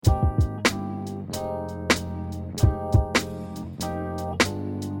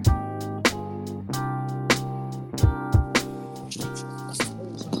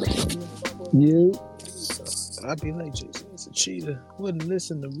Yeah. I'd be like, Jason, it's a cheater. Wouldn't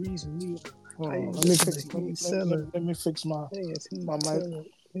listen to reason either. Hold How you on. listen to he's selling? Let me fix my Hey, is he my mic. selling?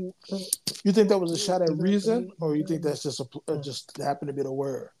 You think that was a shot at reason, or you think that's just happened to be the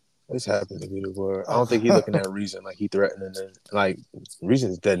word? This happened to be the word. I don't think he's looking at reason like he threatening it. Like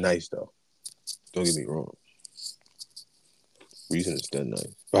reason's dead nice though. Don't get me wrong. Reason is dead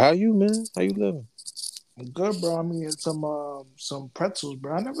nice. But how you, man? How you living? I'm good, bro. I mean, some pretzels,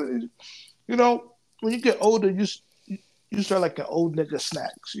 bro. I never, you know, when you get older, you start like an old nigga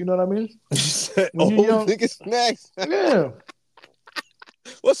snacks. You know what I mean? When old you're young, nigga snacks. yeah.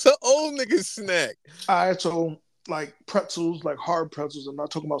 What's an old nigga snack? All right, so like pretzels, like hard pretzels. I'm not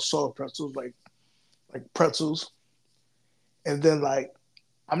talking about soft pretzels, like pretzels. And then like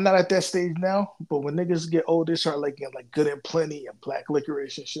I'm not at that stage now, but when niggas get old, they start like getting like Good and Plenty and black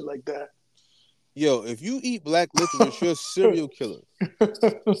licorice and shit like that. Yo, if you eat black licorice, you're a serial killer.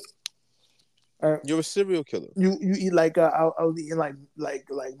 You're a serial killer. You eat like I was eating like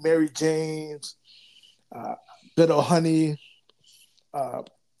Mary Jane's, bitter honey, the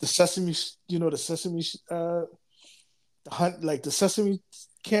sesame, the sesame, like the sesame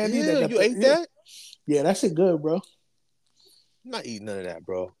candy. Yeah, that got you the, ate that? Yeah, that shit good, bro. I'm not eating none of that,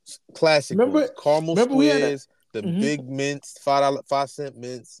 bro. Classic Remember, ones. Caramel remember we had squares, the big mints, $5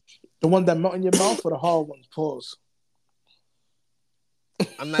 mints. the one that melt in your mouth, or the hard ones. Pause.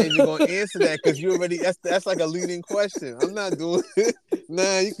 I'm not even going to answer that because you already. That's like a leading question. I'm not doing it.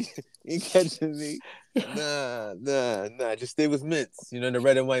 Nah, you ain't catching me. Nah. Just stay with mints. You know the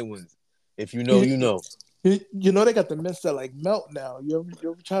red and white ones. If you know, you know. You know they got the mints that like melt now. You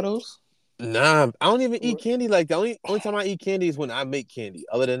ever try those? Nah, I don't even eat candy like that. Only time I eat candy is when I make candy.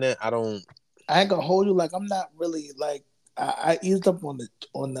 Other than that, I don't. I ain't gonna hold you. Like I'm not really like I eased up on the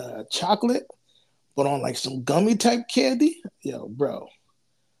chocolate, but on like some gummy type candy, yo, bro,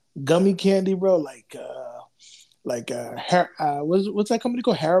 gummy candy, bro. What's that company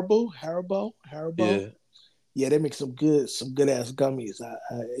called? Haribo. Yeah, Yeah, they make some good ass gummies. I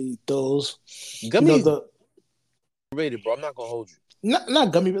eat those. gummies rated, bro. I'm not gonna hold you.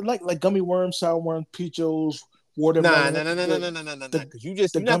 Not gummy, but like gummy worms, sour worms, peaches, watermelon. Nah. Because you're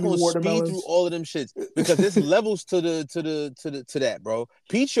not gummy gonna speed through watermelons. all of them shits because there's levels to that, bro.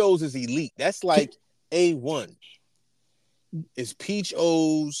 Peach O's is elite. That's like A1. It's Peach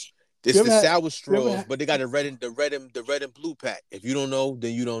O's. It's the sour straws, but they got the red and blue pack. If you don't know,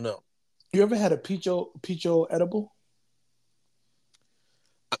 then you don't know. You ever had a peach-o edible?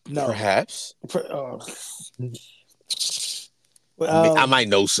 No. Perhaps. Well, I might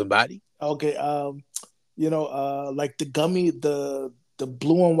know somebody. Okay. Like the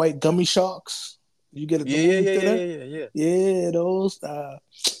blue and white gummy sharks. You get it. Yeah. Those.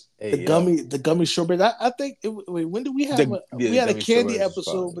 The gummy shortbread. I think. When did we have? We had a candy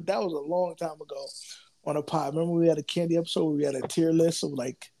episode, but that was a long time ago on a pod. Remember we had a candy episode where we had a tier list of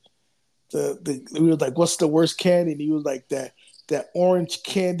like we was like, what's the worst candy? And he was like that orange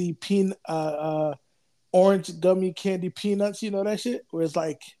candy peanut, orange gummy candy peanuts. You know that shit where it's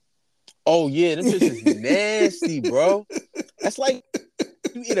like, oh yeah, them shit is nasty, bro. That's like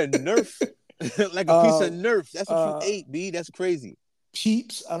you eat a Nerf, like a piece of Nerf. That's what you ate, B. That's crazy.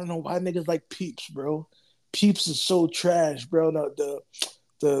 Peeps. I don't know why niggas like Peeps, bro. Peeps is so trash, bro. No,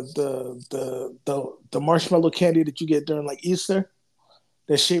 the marshmallow candy that you get during like Easter,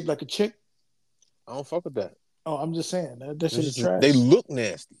 that's shaped like a chick. I don't fuck with that. Oh, I'm just saying that shit is trash. They look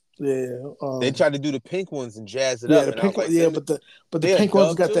nasty. Yeah. They tried to do the pink ones and jazz it up. Yeah, the pink one. But the pink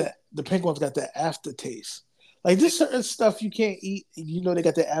ones got that. The pink ones got that aftertaste. Like this certain stuff you can't eat. You know they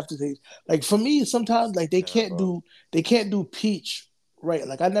got that aftertaste. Like for me, sometimes like they can't do peach right.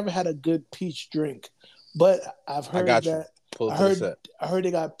 Like I never had a good peach drink, but I've heard that. I heard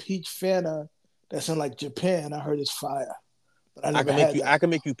they got peach Fanta that's in like Japan. I heard it's fire. But I can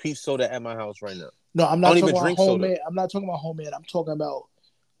make you peach soda at my house right now. No, I'm not talking about homemade. I'm not talking about homemade. I'm talking about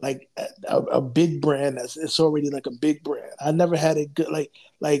like a big brand it's already like a big brand. I never had a good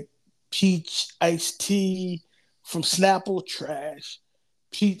like peach iced tea from Snapple, trash.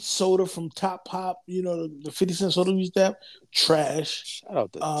 Peach soda from Top Pop, the 50-cent soda we used to have, trash. Shout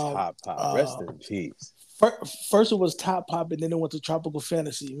out to Top Pop. Rest in peace. First it was Top Pop, and then it went to Tropical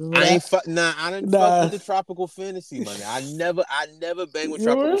Fantasy. Remember I didn't fuck with the Tropical Fantasy, man. I never banged with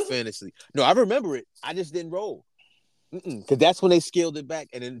Tropical Fantasy. No, I remember it. I just didn't roll. Because that's when they scaled it back,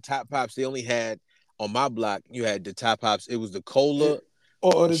 and then the Top Pops they only had on my block. You had the Top Pops. It was the cola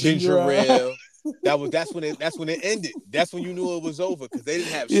or the ginger ale. That's when it ended. That's when you knew it was over because they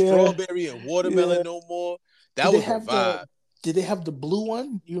didn't have strawberry and watermelon no more. That was a vibe. Did they have the blue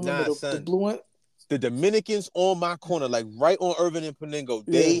one? You remember the blue one? The Dominicans on my corner, like right on Irvin and Paningo,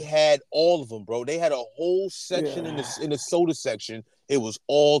 they had all of them, bro. They had a whole section in the soda section. It was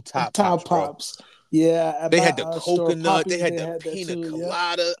all Top Pops, bro. Yeah, at they my had the coconut, they had the pina too,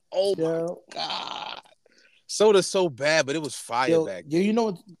 colada. Yeah. Oh my God. Soda's so bad, but it was fire back then. You know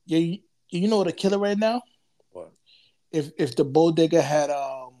what? You know what a killer right now? What? If the bodega had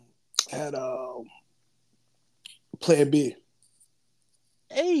Plan B.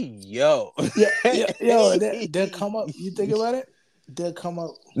 Hey yo. They'll come up. You think about it? They'll come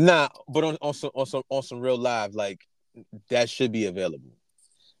up. Nah, but on some real live, like that should be available.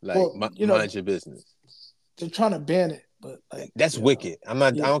 Like mind your business. They're trying to ban it, but like that's wicked. I'm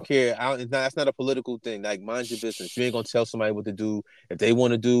not. Yeah. I don't care. That's not a political thing. Like mind your business. You ain't gonna tell somebody what to do. If they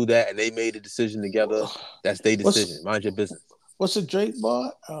want to do that and they made a decision together, that's their decision. Mind your business. What's the Drake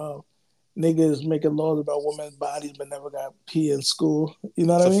bar? Niggas making laws about women's bodies but never got pee in school. You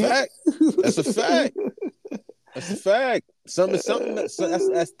know what I mean? Fact. That's a fact. That's a fact. Something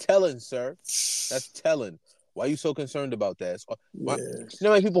that's telling, sir. That's telling. Why are you so concerned about that? You know how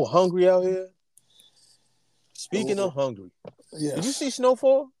many people hungry out here? Speaking of hungry, did you see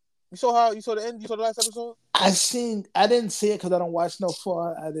Snowfall? You saw the end? You saw the last episode? I didn't see it because I don't watch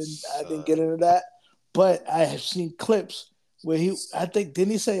Snowfall. I didn't get into that. But I have seen clips where didn't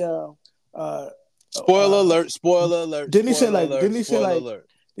he say spoiler alert, spoiler alert. Didn't he say like,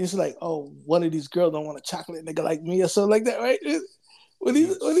 oh, one of these girls don't want a chocolate nigga like me or something like that, right? What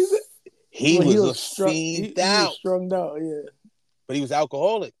is it? He was fiend out. He was strung out, yeah. But he was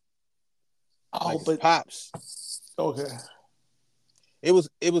alcoholic. Oh, like but pops. Okay. It was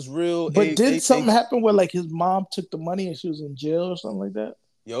real. But did something happen where like his mom took the money and she was in jail or something like that?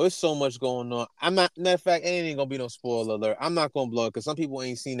 Yo, it's so much going on. Matter of fact, it ain't gonna be no spoiler alert. I'm not gonna blow it because some people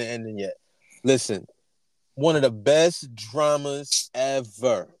ain't seen the ending yet. Listen, one of the best dramas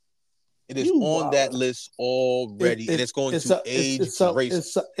ever. It is on that list already, and it's going to age gracefully.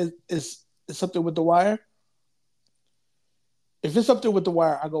 It's something with The Wire. If it's something with The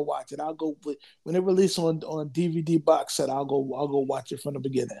Wire, I'll go watch it. I'll go when it releases on DVD box set. I'll go watch it from the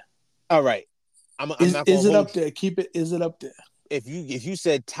beginning. All right, is it up there? Keep it. Is it up there? If you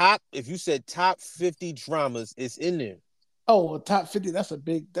said top 50 dramas, it's in there. Oh, well, top 50. That's a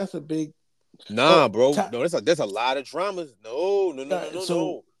big. Nah, bro. No, there's a lot of dramas. No.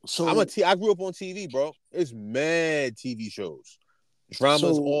 So I grew up on TV, bro. It's mad TV shows,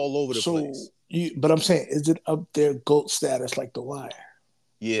 dramas all over the place. But I'm saying, is it up there GOAT status like The Wire?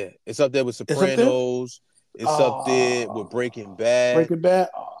 Yeah, it's up there with Sopranos. It's up there with Breaking Bad. Breaking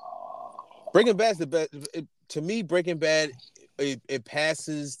Bad's the best. To me, Breaking Bad it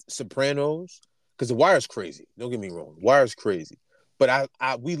passes Sopranos because The Wire's crazy. Don't get me wrong, Wire's crazy. But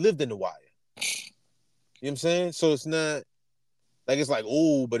we lived in The Wire. You know what I'm saying? So it's not like it's like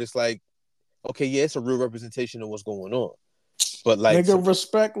but it's like okay, yeah, it's a real representation of what's going on. But like, nigga,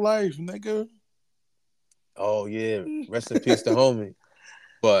 respect life, nigga. Oh yeah, rest in peace to homie.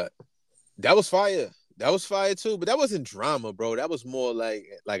 But that was fire. That was fire too. But that wasn't drama, bro. That was more like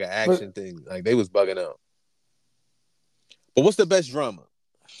an action thing. Like they was bugging out. But what's the best drama?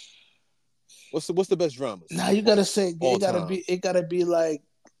 What's the best drama? Nah, you gotta say it gotta be like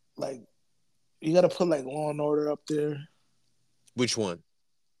you gotta put like Law and Order up there. Which one?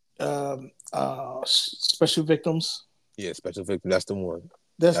 Special Victims. Yeah, Special Victim. That's the one.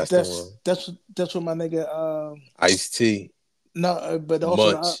 That's what my nigga Ice-T. No, but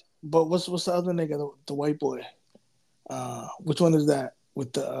also but what's the other nigga, the white boy? Which one is that?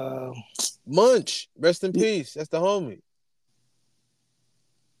 With the Munch. Rest in peace. That's the homie.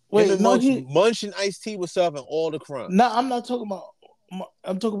 Wait, no, Munch and Ice-T was solving all the crime. No, I'm not talking about.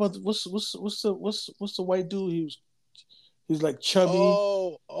 I'm talking about what's the white dude? He's like chubby.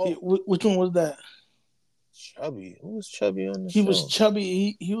 Which one was that? Chubby. Who was chubby on the show? He was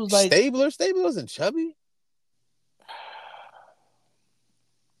chubby. He was like Stabler. Stabler wasn't chubby.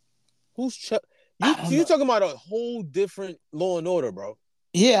 Who's chubby? You talking about a whole different Law and Order, bro?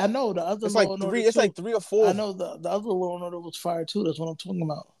 Yeah, I know the other. It's like 3 or 4. I know the other Law and Order was fire too. That's what I'm talking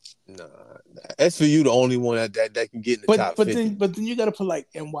about. Nah, that's for you the only one that can get in the top 50. But then you got to put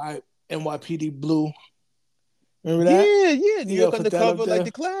like NYPD Blue. Remember that? Yeah. New York Undercover, like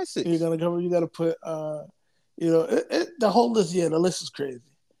the classics. You got to put the whole list. Yeah, the list is crazy.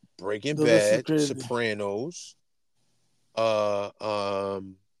 Breaking Bad, Sopranos. That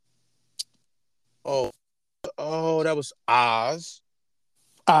was Oz.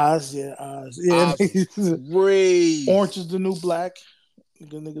 Oz. Yeah. Great. Orange is the New Black.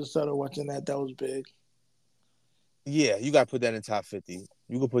 The niggas started watching that. That was big. Yeah, you got to put that in top 50.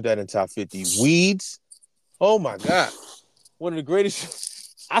 You can put that in top 50. Weeds. Oh my God. One of the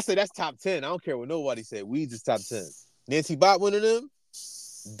greatest. I say that's top 10. I don't care what nobody said. Weeds is top 10. Nancy Bott, one of them.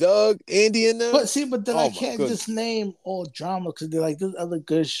 Doug, Andy, and them. But then I can't just name all drama because they're like there's other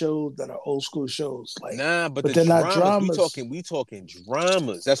good shows that are old school shows. Like but they're not dramas. We talking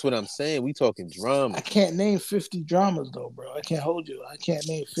dramas. That's what I'm saying. We talking dramas. I can't name 50 dramas though, bro. I can't hold you. I can't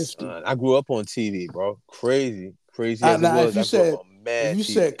name 50. I grew up on TV, bro. Crazy as it was. If you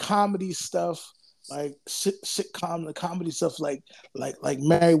said comedy stuff, like sitcom, the comedy stuff, like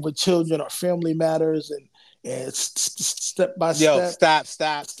Married with Children or Family Matters and step by step. Yo, stop.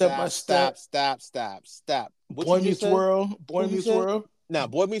 Boy Meets World. Nah,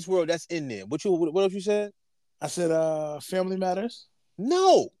 Boy Meets World. That's in there. What else you said? I said Family Matters.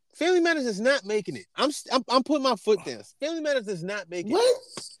 No, Family Matters is not making it. I'm putting my foot down. Family Matters is not making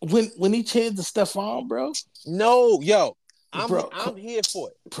it. When he changed the Stefan, bro. No, yo, I'm here for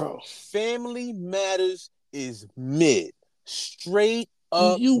it, bro. Family Matters is mid, straight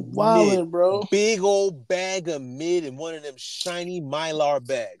up. You wildin', bro. Big old bag of mid in one of them shiny Mylar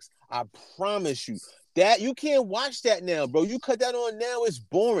bags. I promise you that you can't watch that now, bro. You cut that on now, it's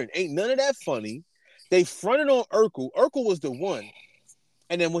boring. Ain't none of that funny. They fronted on Urkel. Urkel was the one,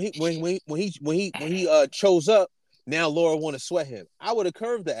 and then when he chose up, now Laura want to sweat him. I would have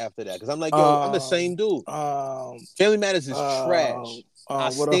curved it after that because I'm like, yo, I'm the same dude. Family Matters is trash. I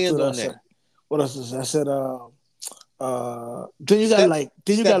stand on that. What else is that? I said, then you got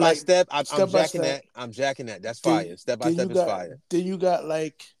step by step. I'm jacking that. That's fire. Step by step is fire. Then you got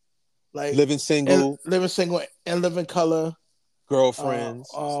like Living Single, and Living Color. Girlfriends.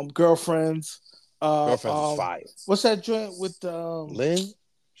 Girlfriends. Girlfriends is fire. What's that joint with Lynn?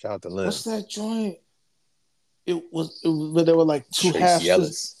 Shout out to Lynn. What's that joint? It was there were like two half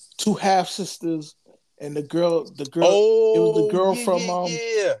sisters, and the girl. Oh, it was the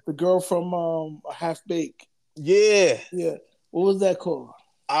girl from Half Baked. Yeah. What was that called?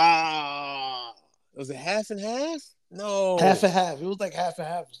 Was it Half and Half? No, Half and Half. It was like Half and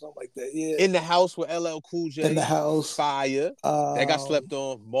Half or something like that. Yeah. In the House with LL Cool J. In the House. Fire. That got slept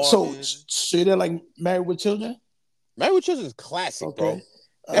on. Martin. So you did like Married with Children? Married with Children is classic, bro.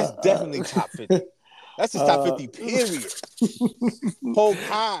 That's definitely top 50. That's his top 50, period. Polk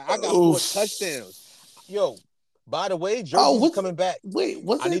High. I got 4 touchdowns. Yo, by the way, Jersey's coming back. Wait,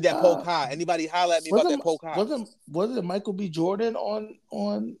 I need that Polk High. Anybody holler at me about that Polk High? Was it Michael B. Jordan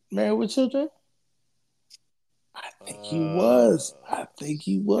on Married with Children? I think he was. I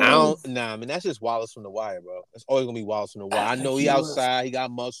mean, that's just Wallace from The Wire, bro. That's always gonna be Wallace from The Wire. I know he outside. He got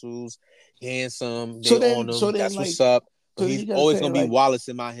muscles, handsome. They on him. That's what's up. But he's always gonna be Wallace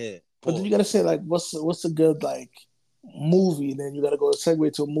in my head. But then you gotta say like, what's a good like movie? Then you gotta go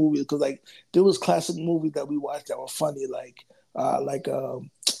segue to a movie because like there was classic movies that we watched that were funny, like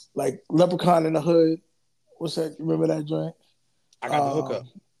Leprechaun in the Hood. What's that? You remember that joint? I got the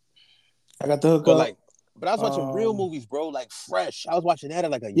hookup. But I was watching real movies, bro. Like Fresh. I was watching that at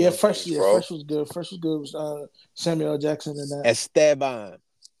like a young Fresh. age, Fresh was good. Fresh was good. It was Samuel L. Jackson and that. Esteban.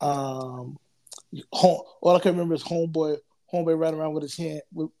 All I can remember is Homeboy ran around with his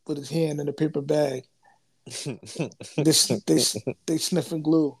hand in a paper bag. they sniffing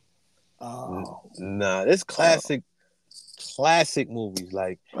glue. Nah, this classic movies.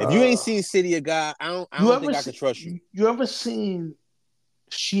 Like if you ain't seen City of God, I don't think I can trust you. You ever seen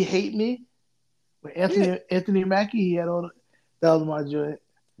She Hate Me? With Anthony Mackie, he had all that was my joint.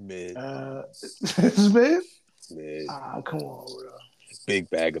 Mid. Mid? Mid. Come on, bro. Big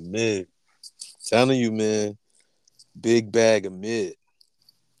bag of mid. Telling you, man. Big bag of mid.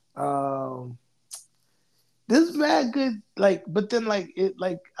 This is mad good. Like, but then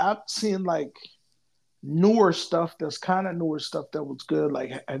I've seen like newer stuff that's kind of newer stuff that was good.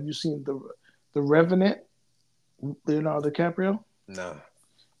 Like, have you seen the Revenant? Leonardo DiCaprio? Nah.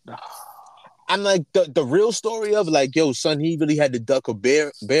 I'm like the real story of like, yo, son, he really had to duck a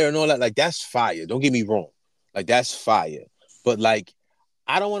bear and all that. Like, that's fire. Don't get me wrong. Like, that's fire. But like,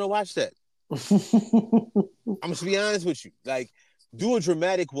 I don't want to watch that. I'm just be honest with you. Like, do a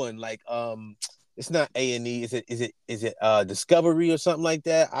dramatic one. Like, it's not A&E. Is it Discovery or something like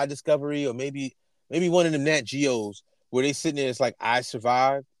that? iDiscovery or maybe one of them Nat Geos where they sitting there. It's like I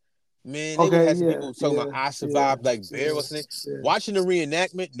Survived. Man, they would have some people talking about I Survived, like Bear, what's it? Watching the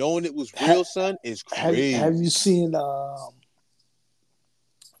reenactment, knowing it was real, son, is crazy. Have you seen,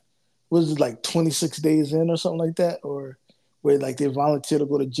 was it like 26 Days In or something like that? Or where like they volunteer to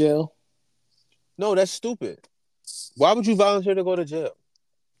go to jail? No, that's stupid. Why would you volunteer to go to jail?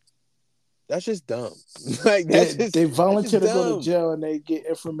 That's just dumb. Like they volunteer to go to jail and they get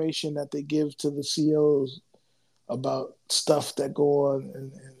information that they give to the COs about stuff that go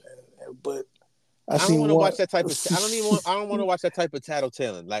on but I don't seen want to one. watch that type of. I don't want to watch that type of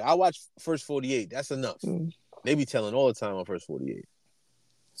tattletaling. Like I watch First 48. That's enough. They be telling all the time on First 48.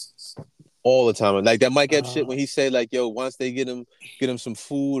 All the time. Like that Mike Epps shit when he say like, yo, once they get him some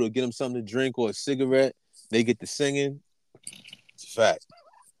food or get him something to drink or a cigarette, they get to singing. It's a fact.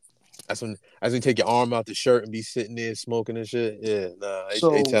 That's when you take your arm out the shirt and be sitting there smoking and shit. Yeah, nah,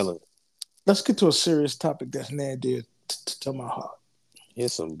 they telling. Let's get to a serious topic that's near dear to my heart.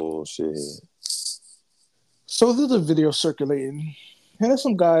 Here's some bullshit. So there's a video circulating, and there's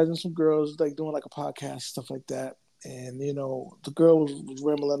some guys and some girls like doing like a podcast, stuff like that. And the girl was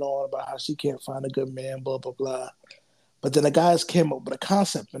rambling on about how she can't find a good man, blah blah blah. But then the guys came up with a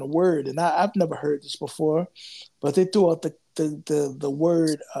concept and a word, and I've never heard this before, but they threw out the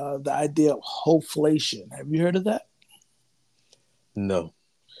word, the idea of hoflation. Have you heard of that? No.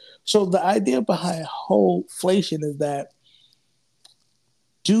 So the idea behind hoflation is that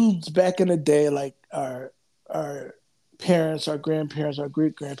dudes back in the day, like our parents, our grandparents, our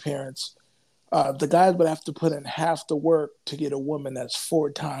great grandparents, the guys would have to put in half the work to get a woman that's 4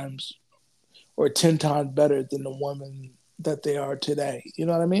 times or 10 times better than the woman that they are today. You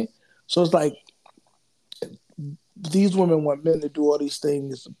know what I mean? So it's like these women want men to do all these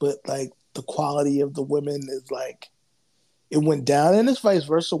things, but like the quality of the women is like it went down, and it's vice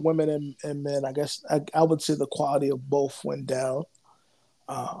versa. Women and men, I guess I would say the quality of both went down.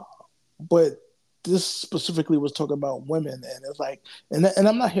 But this specifically was talking about women, and it's like, and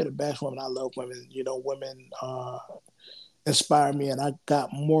I'm not here to bash women. I love women. Women inspire me, and I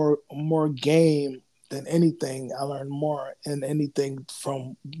got more game than anything. I learned more in anything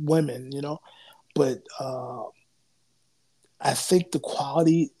from women, But I think the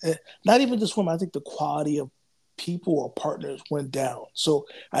quality, not even just women, I think the quality of people or partners went down. So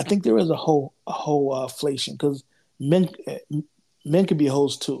I think there is a whole inflation because men can be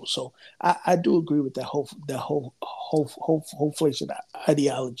hoes too. So I do agree with that whole inflation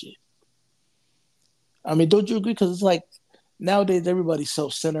ideology. I mean, don't you agree? Because it's like nowadays everybody's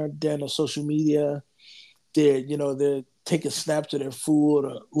self-centered. They're on social media. They're taking snaps of their food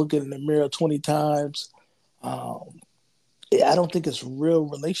or looking in the mirror 20 times. I don't think it's real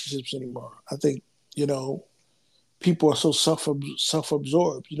relationships anymore. I think people are so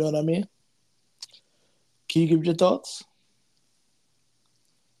self-absorbed. You know what I mean? Can you give your thoughts?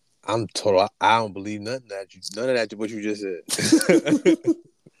 I'm total. I don't believe none of that. What you just said.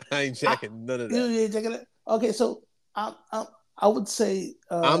 I ain't checking none of that. You ain't checking it. Okay, so I would say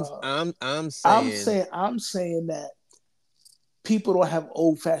I'm saying that people don't have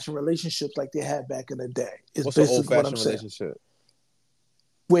old-fashioned relationships like they had back in the day. What's an old-fashioned relationship?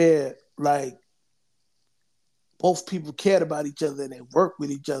 Where like both people cared about each other and they work with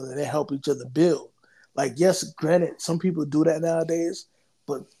each other and they help each other build. Like, yes, granted, some people do that nowadays,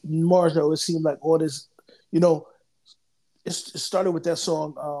 but more so it seemed like all this, it started with that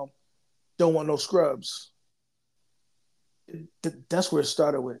song, Don't Want No Scrubs. That's where it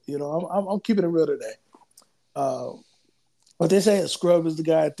started with. I'm keeping it real today. But they say a scrub is the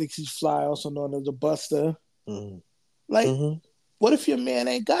guy that thinks he's fly, also known as a buster. Mm-hmm. Like, what if your man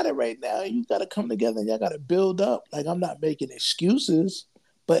ain't got it right now? You got to come together and y'all got to build up. Like, I'm not making excuses,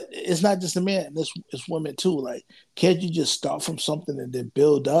 but it's not just a man. It's women too. Like, can't you just start from something and then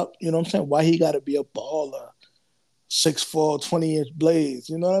build up? You know what I'm saying? Why he got to be a baller? 6'4", 20-inch blades.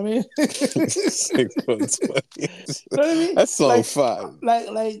 You know what I mean? 6'4", 20. You know what I mean? That's so fun. Like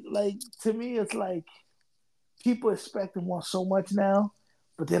to me, it's like people expect and want so much now,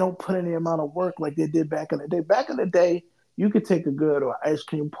 but they don't put in the amount of work like they did back in the day. Back in the day, you could take a girl to an ice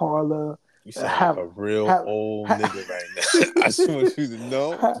cream parlor. You sound like a real old nigga right now. I just want you to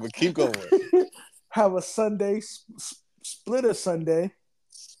know, but keep going. Have a Sunday, split a Sunday.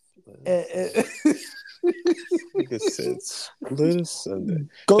 Nigga said split a Sunday.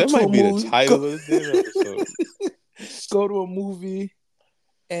 That might be the title of the episode. Go to a movie,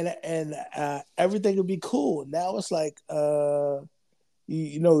 and everything would be cool. Now it's like,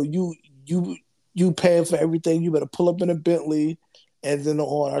 you paying for everything. You better pull up in a Bentley, and then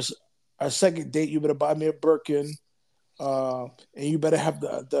on our second date, you better buy me a Birkin, and you better have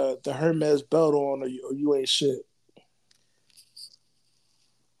the Hermes belt on, or you ain't shit.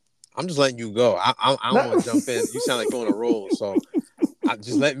 I'm just letting you go. I don't want to jump in. You sound like you're on a roll, so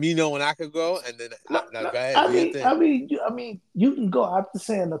just let me know when I could go, and then go ahead. I mean, you can go. I'm just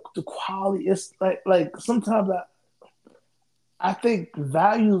saying the quality. It's like sometimes I think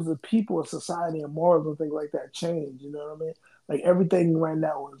values of people in society and morals and things like that change. You know what I mean? Like everything right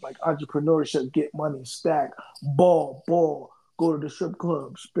now is like entrepreneurship, get money, stack, ball, go to the strip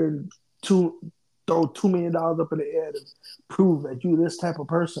club, throw $2 million up in the air to prove that you this type of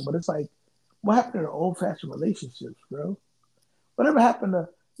person. But it's like What happened to the old fashioned relationships, bro? Whatever happened to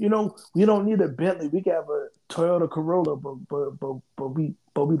we don't need a Bentley. We can have a Toyota Corolla, but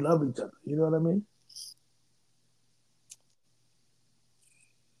we love each other. You know what I mean?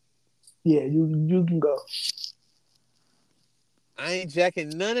 Yeah, you can go. I ain't jacking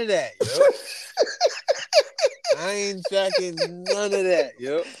none of that, yo. I ain't jacking none of that,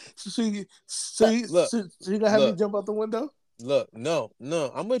 yo. So you gonna have me jump out the window? Look, no,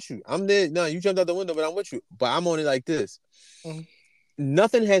 I'm with you. I'm there. No, you jumped out the window, but I'm with you. But I'm on it like this. Mm-hmm.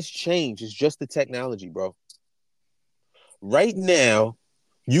 Nothing has changed. It's just the technology, bro. Right now,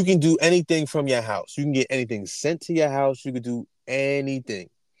 you can do anything from your house. You can get anything sent to your house. You can do anything.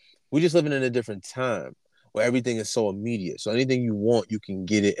 We're just living in a different time where everything is so immediate. So anything you want, you can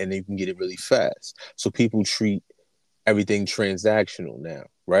get it, and you can get it really fast. So people treat everything transactional now,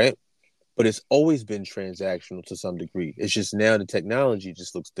 right? But it's always been transactional to some degree. It's just now the technology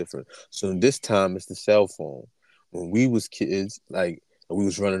just looks different. So in this time, it's the cell phone. When we was kids, like we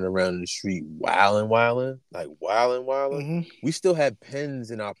was running around in the street wilding, mm-hmm. We still had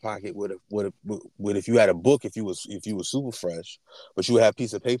pens in our pocket with if you had a book, if you was super fresh, but you would have a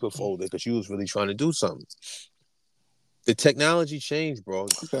piece of paper folded because you was really trying to do something. The technology changed, bro.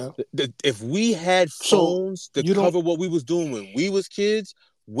 Okay. If we had phones to cover what we was doing when we was kids,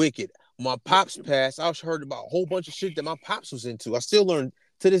 wicked. My pops passed. I heard about a whole bunch of shit that my pops was into. I still learn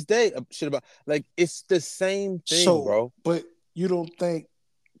to this day shit about, like, it's the same thing, bro. But you don't think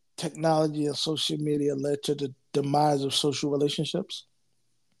technology and social media led to the demise of social relationships?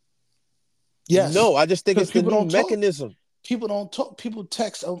 Yes. No, I just think it's the new mechanism. People don't talk. People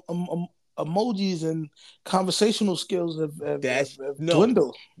text emojis, and conversational skills have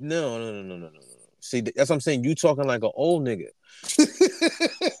dwindled. No. See, that's what I'm saying. You talking like an old nigga.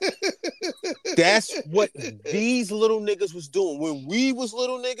 That's what these little niggas was doing. When we was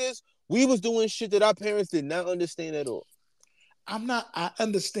little niggas, we was doing shit that our parents did not understand at all. I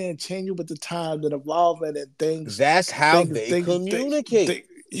understand changing with the times and evolving and things. That's how they communicate.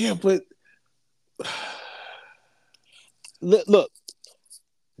 Yeah, but look,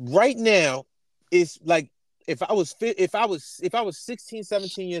 right now, it's like if I was 16,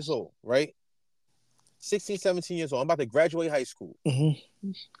 17 years old, right? 16, 17 years old. I'm about to graduate high school.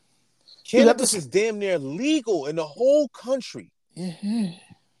 Mm-hmm. Cannabis is damn near legal in the whole country. Mm-hmm.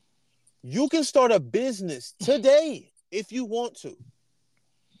 You can start a business today if you want to.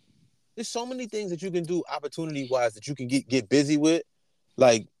 There's so many things that you can do opportunity-wise that you can get busy with.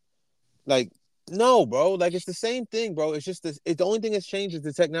 Like, no, bro. Like, it's the same thing, bro. It's just the only thing that's changed is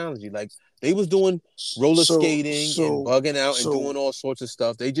the technology. Like, they was doing roller skating and bugging out and doing all sorts of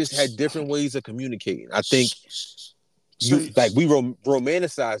stuff. They just had different ways of communicating. I think we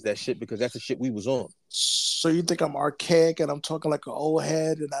romanticize that shit because that's the shit we was on. So you think I'm archaic and I'm talking like an old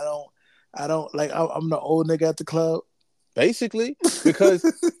head and I don't like I'm the old nigga at the club? Basically, because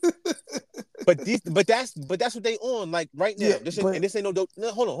but that's what they on like right now. Yeah, this ain't no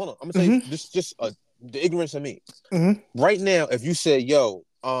hold on. I'm gonna say this just the ignorance of me. Mm-hmm. Right now, if you say, yo,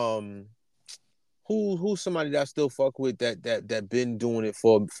 who's somebody that I still fuck with that been doing it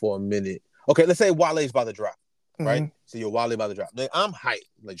for a minute? Okay, let's say Wale's about to drop, right? Mm-hmm. So Wale about to drop. Like, I'm hyped.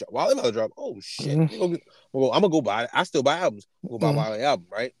 Like, Wale about to drop. Oh shit! Mm-hmm. I'm gonna go buy it. I still buy albums. I'm gonna buy Wale album,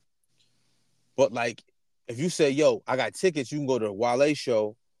 right? But like, if you say, yo, I got tickets, you can go to a Wale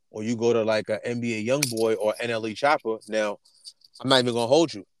show, or you go to like an NBA Youngboy or NLE Chopper. Now, I'm not even gonna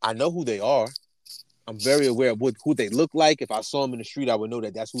hold you. I know who they are. I'm very aware of who they look like. If I saw them in the street, I would know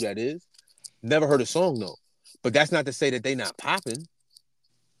that that's who that is. Never heard a song though. But that's not to say that they not popping.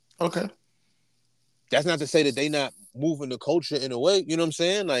 Okay. That's not to say that they not moving the culture in a way. You know what I'm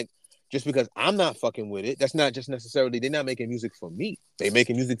saying? Like, just because I'm not fucking with it, that's not just necessarily they're not making music for me. They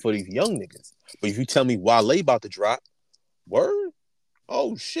making music for these young niggas. But if you tell me Wale about to drop, word?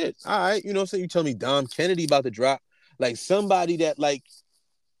 Oh shit. All right. You know what I'm saying? You tell me Dom Kennedy about to drop. Like somebody that like,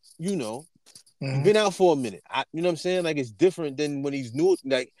 you know, you've been out for a minute. You know what I'm saying? Like it's different than when he's new.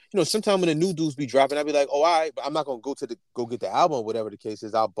 Like, you know, sometimes when the new dudes be dropping, I'd be like, oh, all right, but I'm not gonna go get the album or whatever the case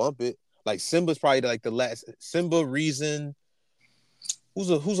is. I'll bump it. Like Simba's probably like the last Simba Reason. Who's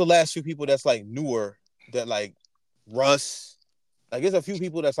the last few people that's like newer that like Russ? Like there's a few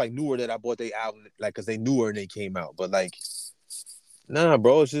people that's like newer that I bought their album like because they newer and they came out. But like, nah,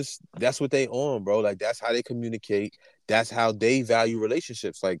 bro, it's just that's what they on, bro. Like that's how they communicate. That's how they value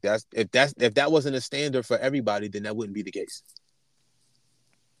relationships. Like if that wasn't a standard for everybody, then that wouldn't be the case.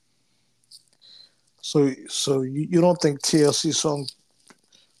 So you don't think TLC song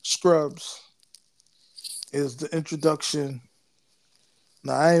Scrubs is the introduction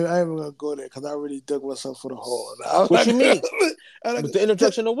No, I ain't even gonna go there because I already dug myself for the hole. No, What you mean? With the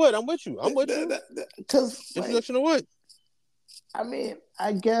introduction of what? I'm with you. Because introduction of what? I mean,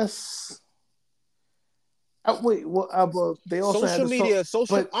 I guess. Wait, well, they also social had media.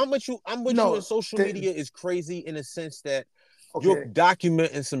 Social. but I'm with you. I'm with you. no, And social media is crazy in the sense that you're okay.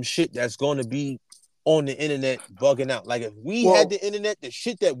 documenting some shit that's going to be on the internet bugging out. Like if we had Well, the internet, the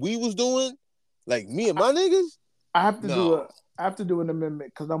shit that we was doing, like me and my niggas, I have to do no. a I have to do an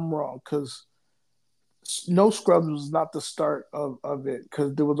amendment because I'm wrong because No Scrubs was not the start of it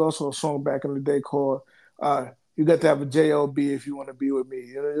because there was also a song back in the day called "You Got to Have a Job if You Want to Be with Me."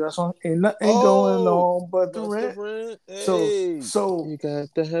 You know that song? Ain't nothing going Oh, on but the but the rent. rent. So Hey, so you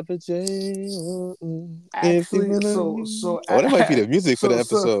got to have a J if you actually wanna. Oh, that might be the music for the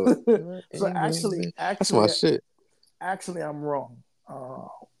so so episode. so That's my shit. actually I'm wrong,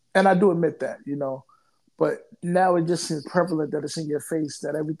 and I do admit that, but now it just seems prevalent that it's in your face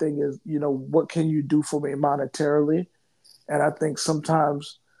that everything is, what can you do for me monetarily? And I think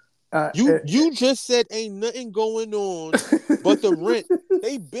sometimes You just said ain't nothing going on but the rent.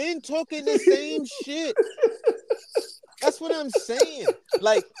 They been talking the same shit. That's what I'm saying.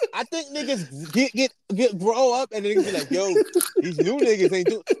 Like, I think niggas get grow up and niggas be like, yo, these new niggas ain't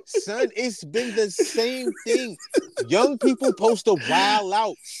doing. Son, it's been the same thing. Young people post to wild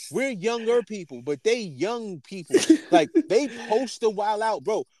out. We're younger people, but they young people. Like, they post to wild out,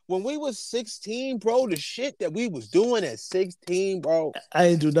 bro. When we was 16, bro, the shit that we was doing at 16, bro. I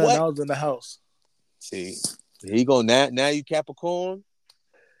ain't do nothing. What? I was in the house. See, here you go. Now you Capricorn,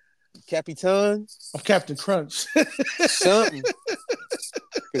 Capitan. I'm Captain Crunch. Something.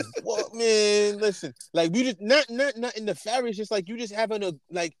 Cause what, man? Listen, like we just not in the nefarious. Just like you just having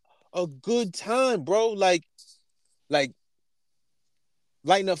a good time, bro. Like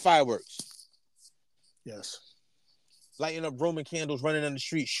lighting up fireworks. Yes. Lighting up Roman candles, running down the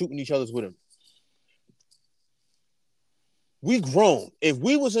street, shooting each other's with them. We grown. If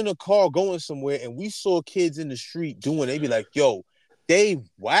we was in a car going somewhere and we saw kids in the street doing, they'd be like, "Yo, they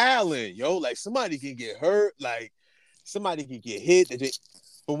wilding, yo. Like somebody can get hurt, like somebody can get hit."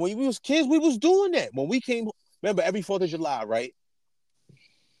 But when we was kids, we was doing that. When we came, remember every 4th of July, right?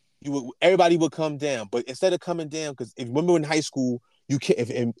 Everybody would come down, but instead of coming down, because if remember in high school, you can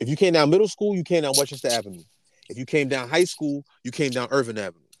if you came down middle school, you came down Westchester Avenue. If you came down high school, you came down Irvin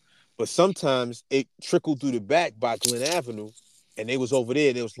Avenue. But sometimes it trickled through the back by Glen Avenue, and they was over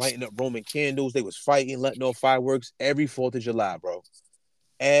there. They was lighting up Roman candles. They was fighting, letting off fireworks every 4th of July, bro.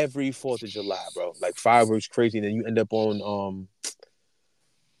 Every 4th of July, bro. Like fireworks crazy, and then you end up on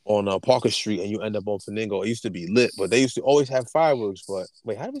Parker Street and you end up on Flamingo. It used to be lit, but they used to always have fireworks. But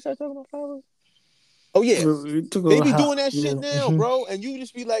wait, how did we start talking about fireworks? Oh yeah, they be doing that shit now, mm-hmm. bro, and you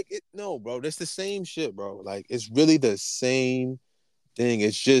just be like, no, bro, that's the same shit, bro. Like it's really the same thing.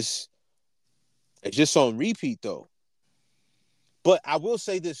 It's just on repeat though. But I will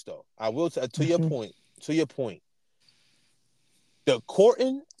say this though. I will to your point. To your point, the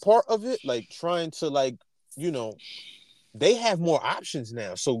courting part of it, like trying to they have more options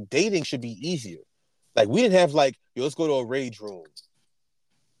now, so dating should be easier. Like we didn't have like, yo, let's go to a rage room.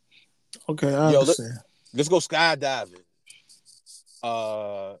 Okay, I Yo, understand. let's go skydiving. You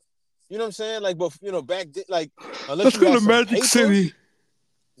know what I'm saying? Like, but back then, like, unless Let's you go had to some Magic paper. City.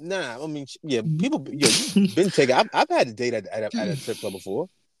 Nah, I mean, yeah, people, you've been taken. I've had a date at a strip club before.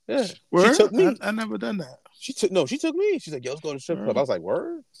 Yeah, Where? she took me. I never done that. She took me. She's like, yo, let's go to the strip club. I was like,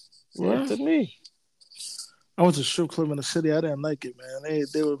 word. Yeah, Where? took me. I went to a strip club in the city. I didn't like it, man.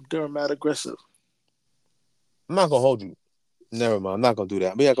 They were mad aggressive. I'm not gonna hold you. Never mind. I'm not gonna do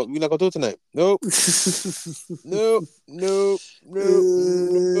that. We're not gonna do it tonight. Nope. Nope. Nope. Nope.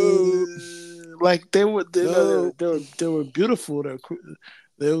 Nope. Like they were, they were beautiful. It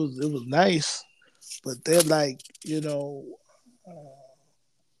was nice, but they're like,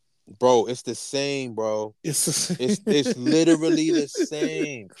 bro, it's the same, bro. It's literally the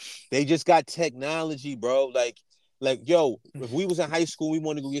same. They just got technology, bro. Like, yo, if we was in high school, we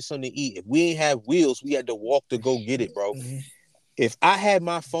wanted to go get something to eat. If we ain't have wheels, we had to walk to go get it, bro. Mm-hmm. If I had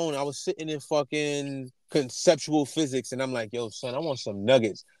my phone, I was sitting in fucking conceptual physics, and I'm like, yo, son, I want some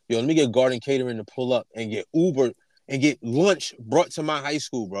nuggets. Yo, let me get Garden Catering to pull up and get Uber and get lunch brought to my high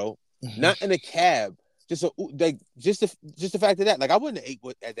school, bro. Mm-hmm. Not in a cab. Just the fact of that. Like, I wouldn't have ate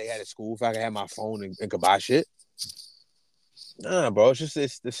what they had at school if I could have my phone and could buy shit. Nah, bro,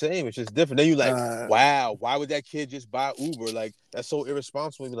 it's the same. It's just different. Then you like, wow, why would that kid just buy Uber? Like, that's so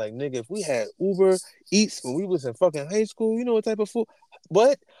irresponsible. Be like, nigga, if we had Uber Eats when we was in fucking high school, you know what type of food?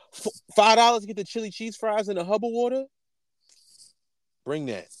 What? $5 to get the chili cheese fries and the Hubba water? Bring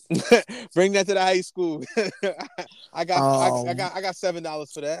that. Bring that to the high school. I got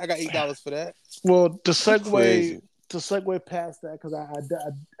 $7 for that. I got $8 for that. Well, You crazy. to segue past that, because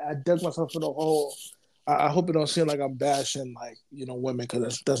I dug myself in a hole. I hope it don't seem like I'm bashing women,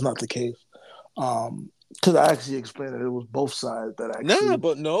 because that's not the case. Because I actually explained that it was both sides that actually. Nah,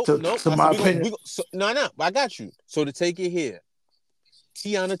 but no. To my opinion. No. I got you. So to take it here,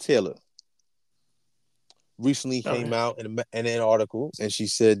 Teyana Taylor recently came out in an article, and she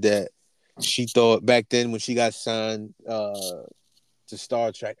said that she thought back then when she got signed to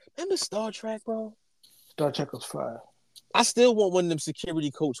Star Trek. Remember Star Trek, bro? Star Trek was fire. I still want one of them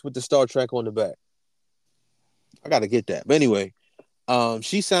security coats with the Star Trek on the back. I gotta get that. But anyway,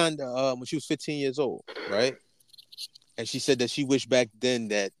 she signed when she was 15 years old, right? And she said that she wished back then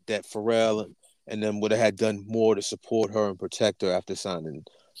that Pharrell and them would have had done more to support her and protect her after signing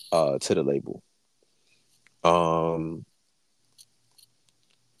to the label.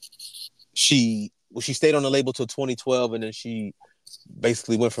 She stayed on the label till 2012, and then she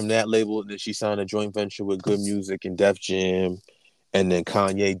basically went from that label, and then she signed a joint venture with Good Music and Def Jam, and then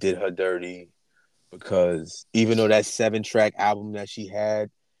Kanye did her dirty because even though that 7-track album that she had,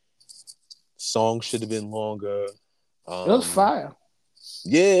 songs should have been longer. It was fire.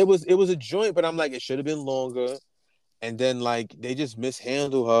 Yeah, it was a joint, but I'm like, it should have been longer. And then like they just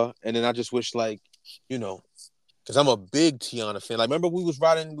mishandle her, and then I just wish because I'm a big Teyana fan. Like, remember we was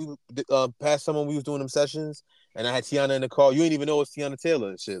riding, past someone, we was doing them sessions, and I had Teyana in the car. You ain't even know it's Teyana Taylor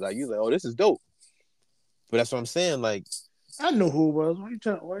and shit. Like, you was like, oh, this is dope. But that's what I'm saying. Like, I knew who it was. Why you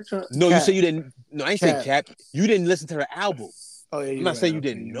trying? No, Cat. You said you didn't. No, I ain't say Cap. You didn't listen to her album. Oh yeah, I'm not saying you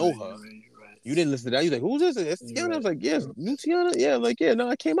didn't know her. You didn't listen to that. You like, who's this? It's Teyana. Right. I was like, yes, new Teyana. Yeah, I'm like, yeah, no,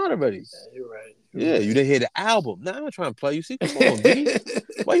 I came out already. Yeah, you're right. Yeah, you didn't hear the album. Nah, I'm not trying to play you. See, come on, B.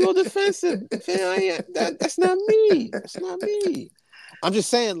 Why you all defensive? That's not me. That's not me. I'm just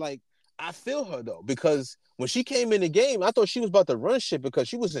saying, like, I feel her though, because when she came in the game, I thought she was about to run shit because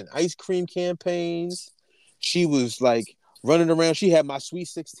she was in ice cream campaigns. She was like running around. She had My Sweet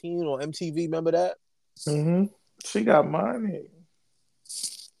 16 on MTV. Remember that? Mm-hmm. She got money.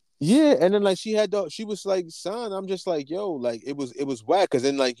 Yeah, and then like she was like, son, I'm just like, yo, like it was whack, because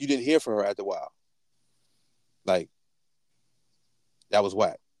then like you didn't hear from her after a while. Like that was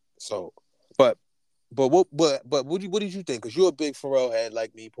whack. So, but what did you think? Because you're a big Pharrell head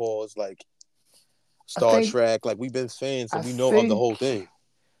like me, Paul's like Star Trek. Like we've been fans, so we know of the whole thing.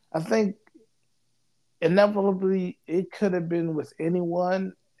 I think inevitably it could have been with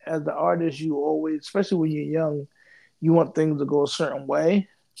anyone. As the artist, you always, especially when you're young, you want things to go a certain way.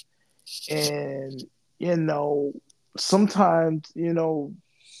 And sometimes the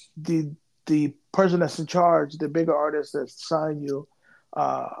person that's in charge, the bigger artist that signed you,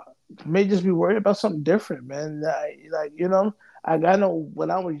 may just be worried about something different, man. I know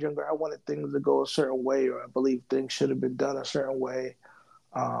when I was younger, I wanted things to go a certain way, or I believe things should have been done a certain way,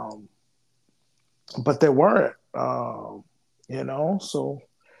 but they weren't. So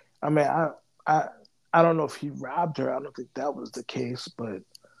I mean, I don't know if he robbed her. I don't think that was the case, but.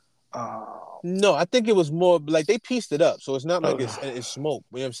 No, I think it was more like they pieced it up, so it's not like it's smoke.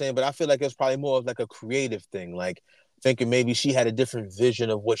 You know what I'm saying? But I feel like it's probably more of like a creative thing, like thinking maybe she had a different vision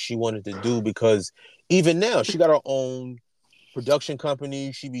of what she wanted to do, because even now she got her own production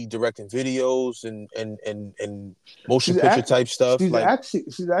company. She be directing videos and motion picture type stuff. She's actually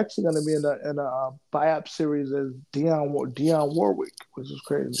going to be in a buy-up series as Dionne Warwick, which is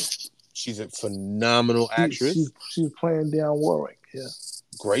crazy. She's a phenomenal actress. She's playing Dionne Warwick. Yeah.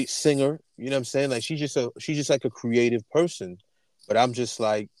 Great singer, you know what I'm saying? Like she's just like a creative person, but I'm just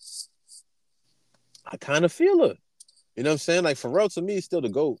like, I kind of feel her, you know what I'm saying? Like Pharrell to me is still the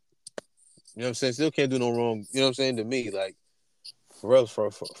GOAT, you know what I'm saying? Still can't do no wrong, you know what I'm saying? To me, like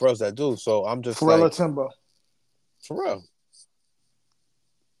Pharrell's that dude, so I'm just Pharrell like or Timbo.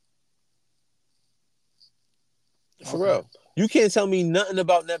 Pharrell. You can't tell me nothing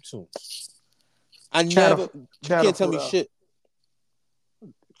about Neptune. You can't tell me shit.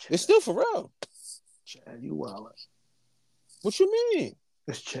 It's still Pharrell. Chad, you wildin'. What you mean?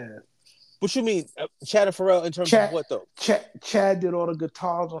 It's Chad. What you mean? Chad and Pharrell in terms of what though? Chad did all the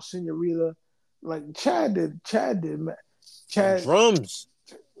guitars on Senorita. Like Chad did, man. Chad drums.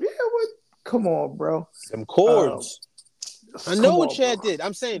 Yeah, what? Come on, bro. Them chords. I know what Chad did.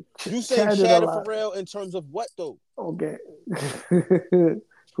 I'm saying you saying Chad and Pharrell in terms of what though? Okay.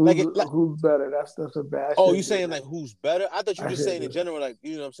 Who's better? That's a bad. Oh, you saying like who's better? I thought you were just saying in general, like,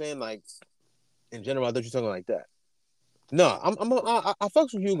 you know what I'm saying, like in general. I thought you were talking like that. No, I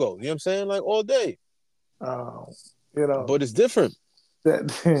fucks with Hugo. You know what I'm saying, like all day. But it's different.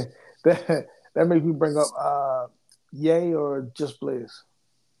 That makes me bring up Ye or Just Blaze?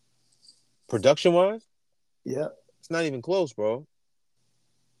 Production wise? Yeah. It's not even close, bro.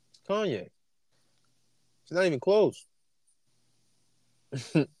 It's Kanye. It's not even close.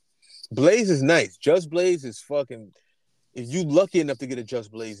 Blaze is nice. Just Blaze is fucking. If you lucky enough to get a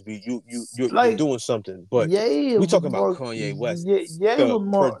Just Blaze beat, you're doing something. But we talking about Kanye West,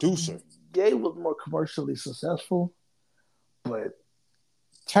 the producer. Ye was more commercially successful, but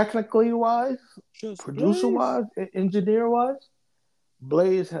technically wise, producer wise, engineer wise,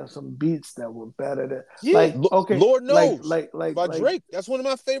 Blaze has some beats that were better than Lord knows by Drake. That's one of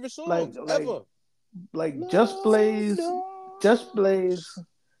my favorite songs ever. Just Blaze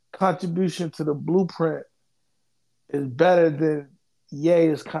contribution to the blueprint is better than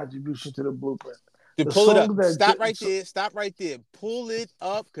Ye's contribution to the blueprint. Then pull it up. Stop right there. Pull it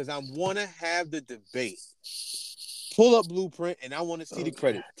up because I want to have the debate. Pull up Blueprint and I want to see the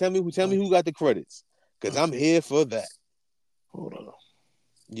credits. Tell me who got the credits because I'm here for that. Hold on.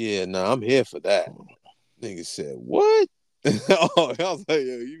 Yeah, I'm here for that. Nigga said, what? Oh, I was like,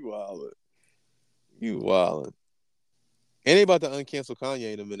 yo, you wildin'. And they about to uncancel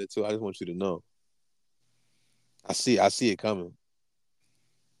Kanye in a minute too. I just want you to know. I see it coming.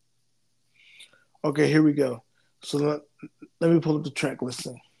 Okay, here we go. So let me pull up the track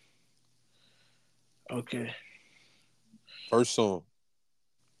listing. Okay. First song.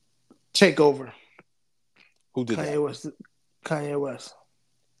 Takeover. Who did that? Kanye West.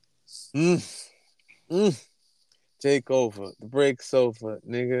 Takeover. The break sofa,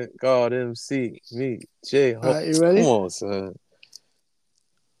 nigga. God MC. Me. J. All right, you ready? Come on, son.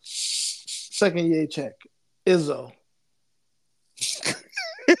 Second Ye check. Izzo.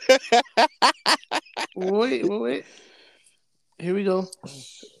 Wait. Here we go.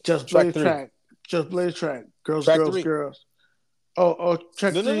 Just Blaze track. Girls. Oh,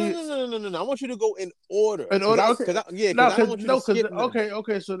 track no, 3. No. I want you to go in order. In order, okay. Because I don't want you to skip them.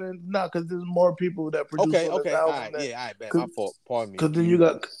 Okay. So then, because there's more people that produce on this album. All right, man. My fault. Pardon me. Because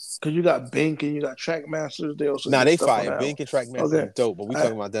then you got Bink and you got Trackmasters. They also they fire. Bink and Trackmasters is dope, but we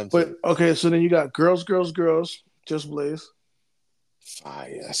talking about them too. But okay, so then you got Girls. Just Blaze.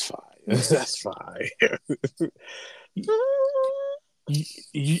 Fire. That's fire. That's fire.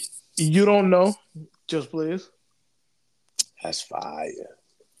 You don't know. Just Blaze. That's fire.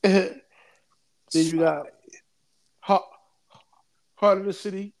 Then you got Heart of the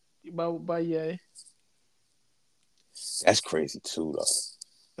City by Ye. That's crazy too, though.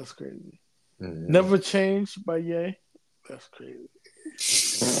 That's crazy. Mm-hmm. Never Change by Ye. That's crazy.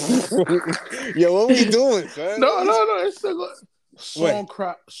 Yo, what we doing, son? No. It's still good.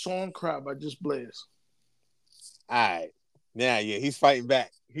 Song Cry by Just Blaze. All right. Now, he's fighting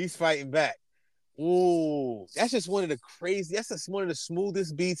back. Ooh, that's just one of the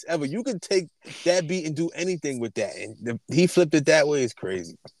smoothest beats ever. You can take that beat and do anything with that. And he flipped it that way is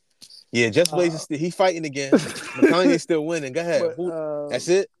crazy. Yeah, Just Blaze is he's fighting again. Kanye's still winning. Go ahead. That's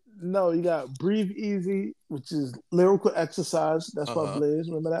it? No, you got Breathe Easy, which is lyrical exercise. That's by Blaze.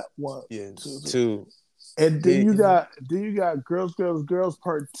 Remember that? 1, 2. And then you got Girls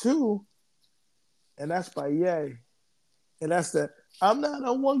Part 2, and that's by Ye. And that's the I'm not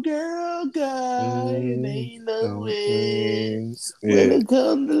a one girl guy, and ain't no way when it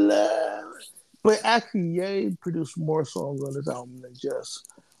comes to love. But actually, Ye produced more songs on this album than Just.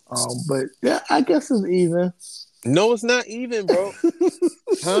 But yeah, I guess it's even. No, it's not even, bro.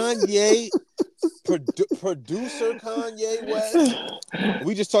 Kanye, producer Kanye West.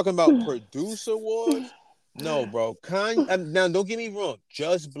 We just talking about producer wars. No, bro. Kanye. Now, don't get me wrong.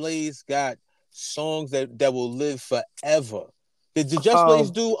 Just Blaze got songs that will live forever. Did Just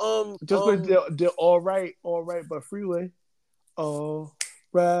Blaze do Just Blaze did all right by Freeway. All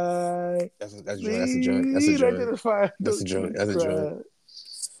right. That's a joint. That's a joint.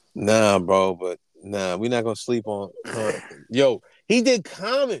 Nah, bro, but we're not gonna sleep on. Yo, he did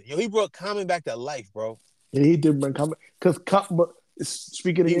Common. Yo, he brought Common back to life, bro. Yeah, he did bring Common but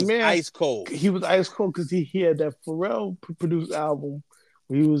speaking of him, man, ice cold. He was ice cold because he had that Pharrell produced album.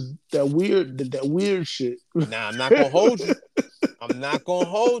 He was that weird shit. Nah, I'm not gonna hold you.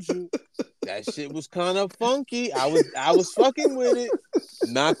 That shit was kind of funky. I was fucking with it.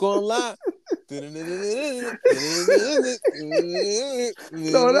 Not gonna lie. Nah,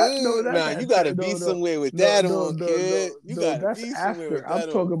 you gotta be somewhere with that on, kid. You gotta be somewhere with that. I'm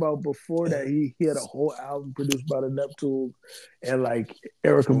talking about before that. He had a whole album produced by the Neptunes and like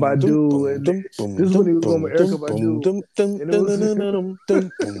Erykah Badu, and this is when he was going with Erykah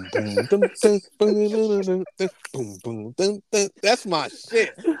Badu. That's my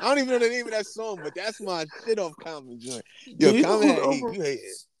shit. I don't even know the name of that song, but that's my shit off Common joint. Yo, Common had heat. You hate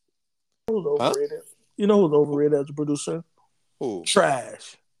it. Overrated. You know who's overrated as a producer? Who?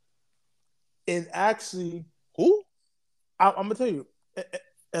 Trash. And actually, who? I'm gonna tell you,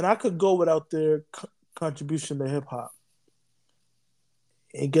 and I could go without their contribution to hip hop.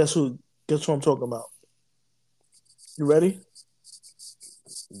 And guess who? Guess what I'm talking about? You ready?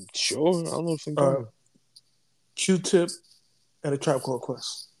 Sure. I don't know if I'm talking. Q-Tip and A Tribe Called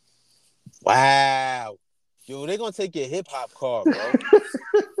Quest. Wow. Yo, they gonna take your hip hop card, bro.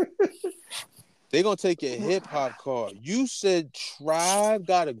 They gonna take your hip hop card. You said Tribe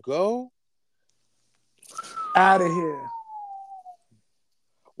gotta go? Out of here.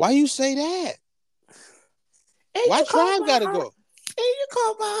 Why you say that? Why Tribe gotta go? And you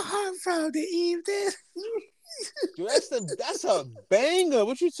call my heart from the evening. Dude, that's a banger.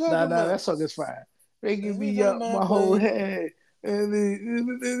 What you talking about? Nah, that song is fire. Making me up my whole head.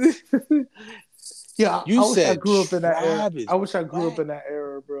 Yeah, you I wish I said grew up in that era. I wish I grew whack. up in that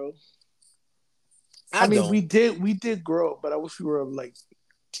era, bro. I mean, we did grow up, but I wish we were like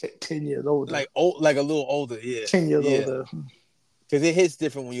 10 years older. Like a little older, yeah. 10 years older. Because it hits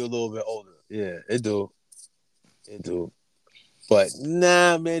different when you're a little bit older. Yeah, it do. But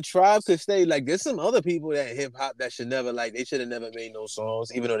nah, man, Tribe could stay. Like, there's some other people that hip hop that should never, like, they should have never made no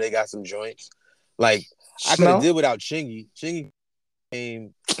songs, even though they got some joints. Like, I could have did without Chingy. Chingy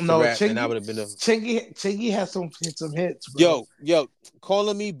came to rap, and I would have been a... Chingy has some hits, bro. Yo,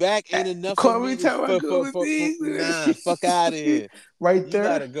 calling me back ain't enough Call for me me. time I go with these. Nah, fuck out of here. Right there. You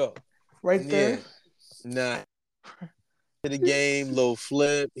gotta go. Right there. Nah. To the game, low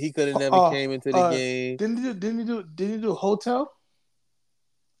flip. He could have never came into the game. Didn't he do Hotel?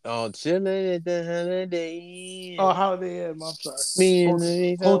 Oh, chilling at the Holiday. Oh, Holiday Inn. I'm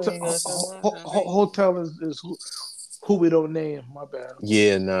sorry. Hotel is who we don't name. My bad.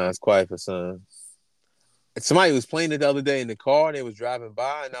 Yeah, nah, it's quiet for son. Somebody was playing it the other day in the car, and they was driving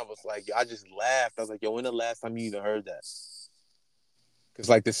by, and I was like, I just laughed. I was like, yo, when the last time you even heard that? Because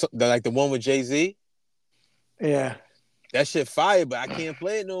like the one with Jay-Z. Yeah. That shit fire, but I can't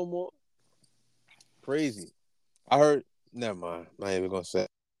play it no more. Crazy. I heard. Never mind. I ain't even gonna say.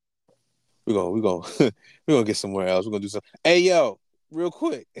 We're gonna get somewhere else. We're gonna do something. Hey, yo, real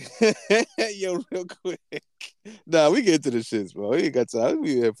quick. Real quick. Nah, we get to the shits, bro. We ain't got time.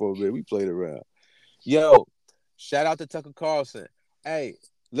 We here for a minute. We played around. Yo, shout out to Tucker Carlson. Hey,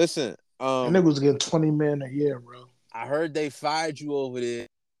 listen. That nigga was getting $20 million a year, bro. I heard they fired you over there,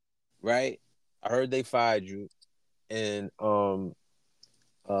 right? I heard they fired you, and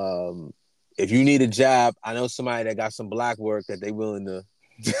if you need a job, I know somebody that got some block work that they willing to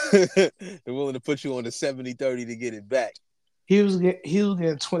put you on the 70-30 to get it back. He was getting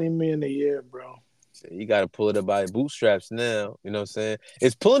 $20 million a year, bro. So you got to pull it up by the bootstraps now. You know what I'm saying?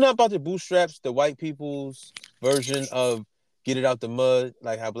 It's pulling up by the bootstraps, the white people's version of get it out the mud,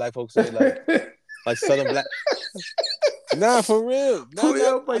 like how black folks say, like Southern black. Nah, for real.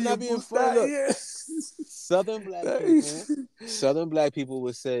 I'm not being funny. Southern black people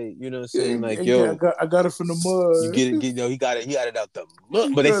would say, you know what I'm saying, like, yo, I got it from the mud. You get it, he got it out the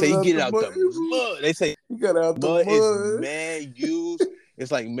mud. But they say you get it out the mud. They say you got it out the mud. Is mad used.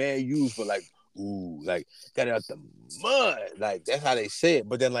 It's like mad used, but like, ooh, like got it out the mud. Like that's how they say it.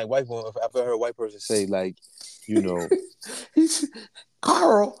 But then like white people, I've heard a white person say, like, you know,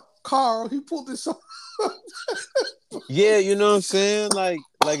 Carl, he pulled this off. Yeah, you know what I'm saying? Like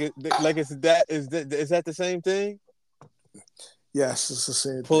is that the same thing? Yes, it's the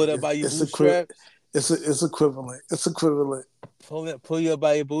same. Pull it up by your bootstraps. It's equivalent. Pull you up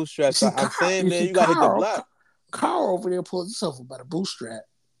by your bootstraps. See, I'm saying, man, you got to hit the block. Carl over there pulled himself up by the bootstrap.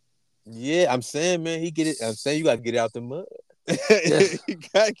 Yeah, I'm saying, man, he get it. I'm saying you got to get it out the mud. You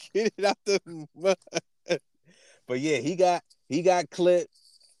got to get it out the mud. But yeah, he got clipped.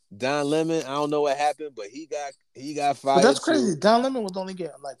 Don Lemon, I don't know what happened, but he got fired. But that's crazy. Don Lemon was only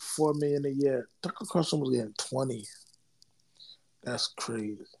getting like $4 million a year. Tucker Carlson was getting 20. That's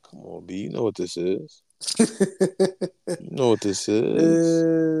crazy. Come on, B. You know what this is. You know what this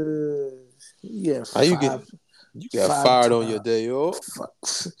is. Yeah. You got fired on your day off.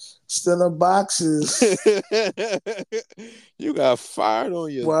 Still in boxes. You got fired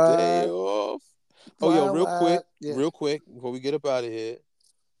on your day off. Oh, yo, real quick, before we get up out of here.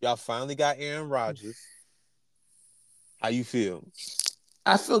 Y'all finally got Aaron Rodgers. How you feel?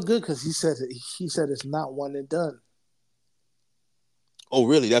 I feel good because he said it's not one and done. Oh,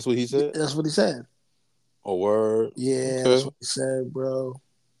 really? That's what he said? That's what he said. Oh, word? Yeah, okay. That's what he said, bro.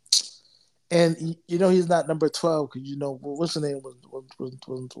 And you know he's not number 12 because you know what's the name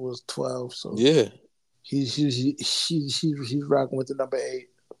was 12. So yeah, he's rocking with the number 8.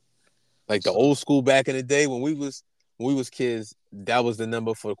 Like the old school back in the day when we was kids. that was the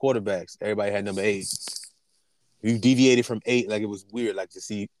number for the quarterbacks. Everybody had number 8. You deviated from 8, like it was weird, like to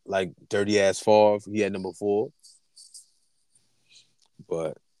see like dirty ass Favre. He had number 4.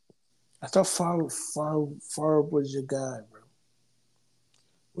 But I thought Favre was your guy, bro.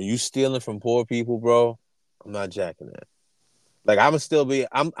 When you stealing from poor people, bro, I'm not jacking that. Like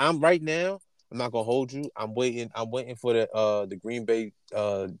I'm right now. I'm not gonna hold you. I'm waiting for the Green Bay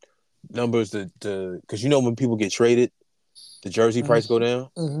numbers to because when people get traded, the jersey price go down.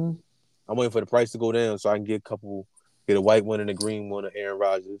 Mm-hmm. I'm waiting for the price to go down so I can get a white one and a green one of Aaron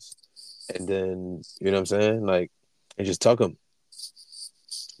Rodgers, and then you know what I'm saying, like, and just tuck them.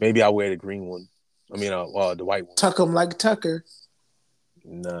 Maybe I'll wear the green one. I mean, the white one. Tuck them like Tucker.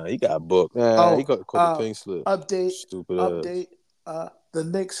 Nah, he got booked. Nah, he caught the pink slip. Update. The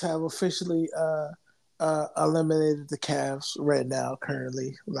Knicks have officially eliminated the Cavs right now,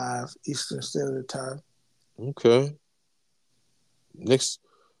 currently live Eastern Standard Time. Okay. Knicks,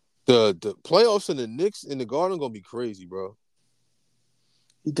 the playoffs and the Knicks in the Garden gonna be crazy, bro.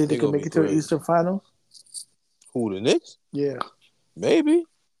 You think they can make it to the Eastern Finals? Who, the Knicks? Yeah, maybe.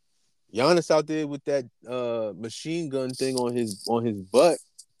 Giannis out there with that machine gun thing on his butt,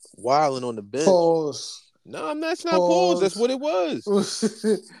 wilding on the bench. Pause. No, that's not pause. That's what it was.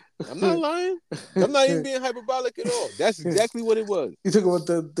 I'm not lying. I'm not even being hyperbolic at all. That's exactly what it was. You talking about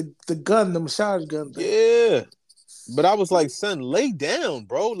the gun, the massage gun thing. Yeah. But I was like, son, lay down,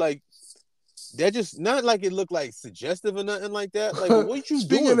 bro. Like, that just not like it looked like suggestive or nothing like that. Like, what you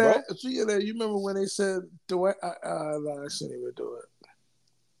doing, bro? Speaking of that, you remember when they said, no, I shouldn't even do it.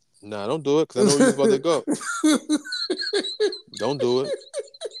 Nah, don't do it, because I know where you're about to go. Don't do it.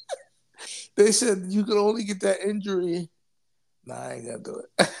 They said you could only get that injury. Nah, I ain't gonna do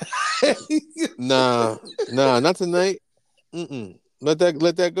it. Nah, not tonight. Let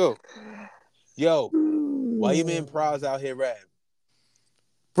that go. Yo, why you man Pras out here rapping?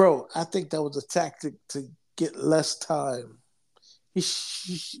 Bro, I think that was a tactic to get less time. He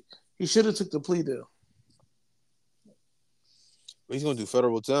should have took the plea deal. But he's gonna do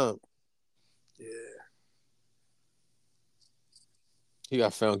federal time. Yeah. He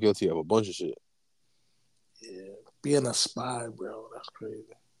got found guilty of a bunch of shit. Yeah, being a spy, bro, that's crazy.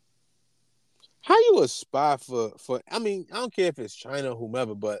 How you a spy for? I mean, I don't care if it's China or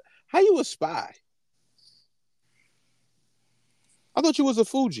whomever, but how you a spy? I thought you was a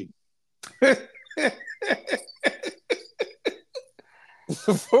Fuji.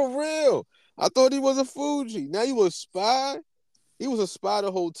 For real. I thought he was a Fuji. Now you a spy? He was a spy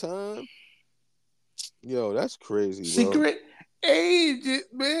the whole time? Yo, that's crazy, Secret agent,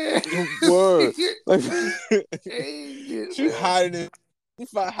 man. Word. Like, agent, you hiding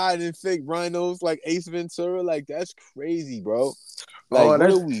in fake rhinos like Ace Ventura. Like, that's crazy, bro. Like, what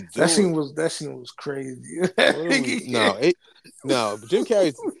are we doing? That scene was crazy. No, Jim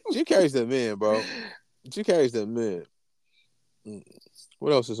Carrey's that man, bro. Jim Carrey's that man.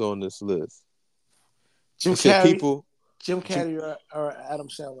 What else is on this list? Jim Carrey or Adam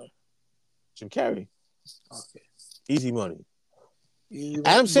Sandler? Jim Carrey. Okay. Easy money.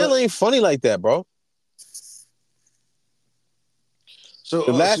 Adam Sandler ain't funny like that, bro. So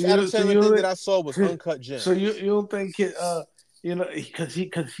the last Adam Sandler thing that I saw was Uncut Gems. So you don't think because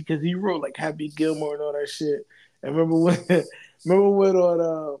he wrote like Happy Gilmore and all that shit. And remember when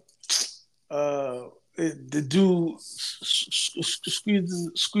the dude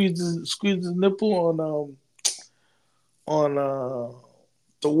squeezed his nipple on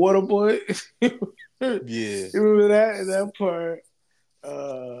the water boy. Yeah, you remember that part?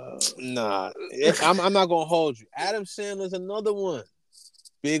 Nah, I'm not gonna hold you. Adam Sandler's another one.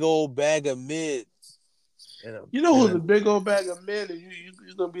 Big old bag of mid. You know who's the big old bag of mid? You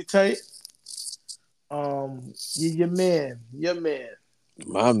gonna be tight. Your man.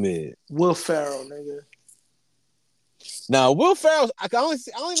 My man. Will Ferrell, nigga. Now, Will Ferrell, I only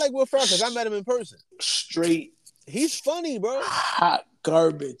like Will Ferrell because I met him in person. Straight. He's funny, bro. Hot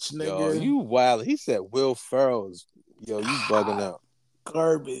garbage, nigga. Yo, you wild. He said Will Ferrell's. Yo, you bugging out.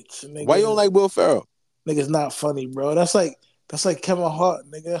 Garbage, nigga. Why you don't like Will Ferrell? Nigga's not funny, bro. That's like Kevin Hart,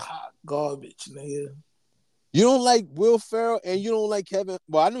 nigga. Hot garbage, nigga. You don't like Will Ferrell and you don't like Kevin.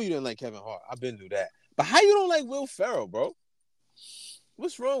 Well, I knew you didn't like Kevin Hart. I've been through that. But how you don't like Will Ferrell, bro?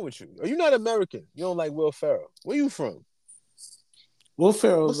 What's wrong with you? Are you not American? You don't like Will Ferrell. Where you from? Will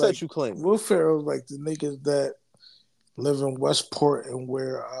Ferrell. What's that you claim? Will Ferrell's like the niggas that live in Westport and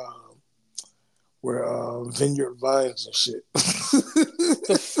wear Vineyard Vines and shit.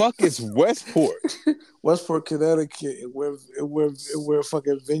 The fuck is Westport? Westport, Connecticut. It wear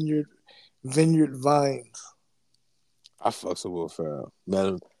fucking Vineyard Vines. I fucks with Will Ferrell.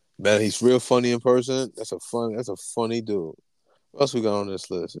 Man, he's real funny in person. That's a funny dude. What else we got on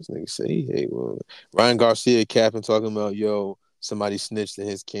this list? This nigga say he hate women. Ryan Garcia capping talking about, yo, somebody snitched in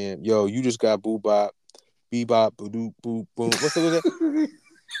his camp. Yo, you just got boo bop, bebop, boo doo boo boom. What's the was that?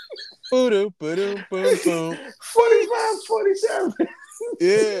 Boo doo boo doo boom boom. 45, 47.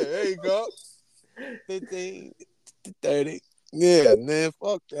 Yeah, there you go. 15, 30. Yeah, man,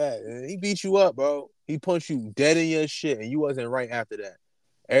 fuck that. Man. He beat you up, bro. He punched you dead in your shit, and you wasn't right after that.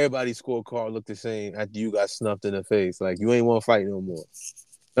 Everybody's scorecard looked the same after you got snuffed in the face. Like, you ain't want to fight no more.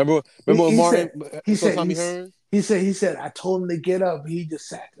 Remember when Martin saw Tommy Hearns? He said, I told him to get up. He just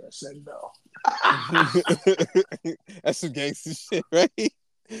sat there and said no. That's some gangster shit, right?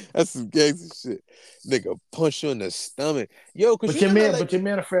 That's some gangster shit. Nigga punch you in the stomach. Yo, but your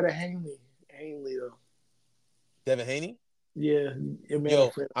man afraid of Haney though. Devin Haney? Yeah, your man.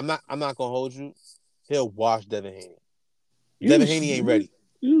 Yo, I'm not gonna hold you. He'll wash Devin Haney. Devin Haney ain't ready.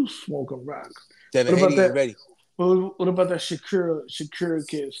 You smoking rocks. Devin Haney ain't ready. What about that Shakira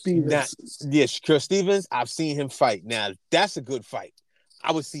kid, Stevens? Shakur Stevens, I've seen him fight. Now, that's a good fight.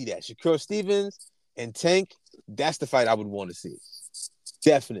 I would see that. Shakur Stevens and Tank, that's the fight I would want to see.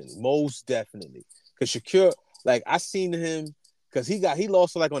 Definitely. Most definitely. Because Shakur, like, I seen him, because he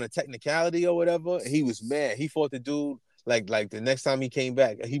lost like on a technicality or whatever, and he was mad. He fought the dude, like the next time he came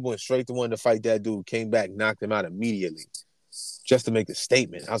back, he went straight to one to fight that dude, came back, knocked him out immediately. Just to make a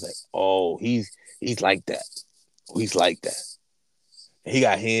statement. I was like, oh, he's like that. He's like that. He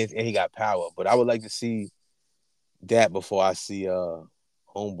got hands and he got power. But I would like to see that before I see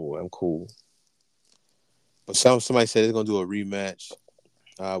Homeboy. I'm cool. But somebody said they're gonna do a rematch.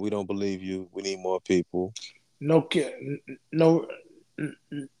 We don't believe you. We need more people. No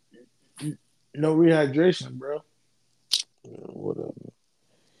rehydration, bro. Whatever.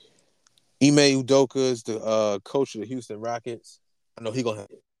 Ime Udoka is the coach of the Houston Rockets. I know he gonna have.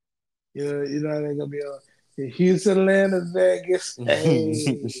 You know they're gonna be on Houston, Atlanta, Vegas. Hey,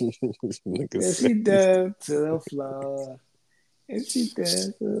 and she down to the floor. And she down to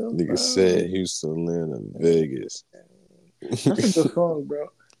the floor. Nigga said Houston, Atlanta, Vegas. That's a good song, bro.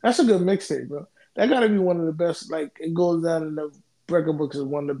 That's a good mixtape, bro. That gotta be one of the best. Like, it goes down in the record books as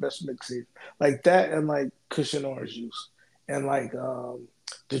one of the best mixtapes. Like that, and like Cushion Orange Juice, and like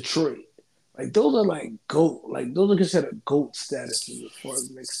Detroit. Like, those are like GOAT. Like, those are considered GOAT status as far as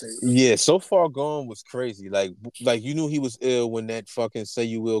mixtapes. Yeah, So Far Gone was crazy. Like you knew he was ill when that fucking Say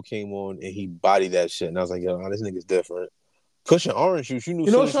You Will came on and he bodied that shit. And I was like, yo, this nigga's different. Cushion Orange Juice, you knew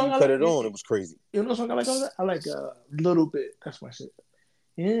as soon as you cut it on, it was crazy. You know what song I like on that? I like Little Bit. That's my shit.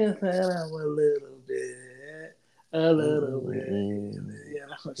 Yeah, I'm a little bit. A little bit. Yeah,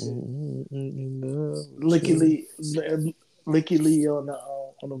 that's my shit. Licky Lee on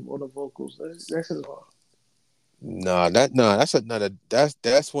the vocals. That's his hard.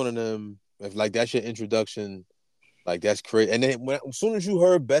 That's one of them. If like that's your introduction, like that's crazy. And then as soon as you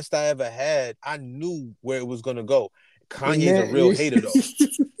heard Best I Ever Had, I knew where it was gonna go. Kanye's a real hater though.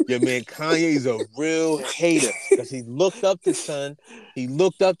 Yeah, man, Kanye's a real hater because he looked up to Son.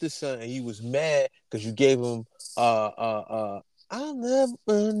 And he was mad because you gave him I'll never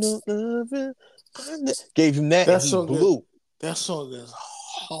no loving. Gave him that and he blew. That song is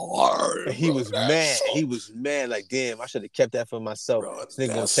hard. And he was mad. He was mad. Like, damn, I should have kept that for myself. Bro, this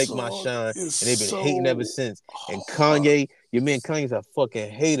nigga gonna take my shine. And they've been hating ever since. And Kanye, your man Kanye's a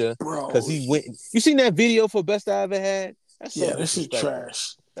fucking hater. Because he went. You seen that video for Best I Ever Had? That's so this is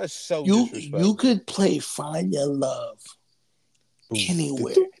trash. That's so disrespectful. You could play Find Your Love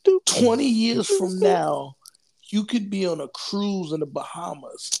anywhere. 20 years from now, you could be on a cruise in the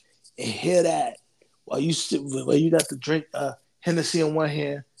Bahamas and hear that while you got the drink Hennessy in one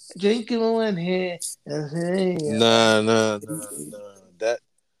hand, drink in one hand. Nah.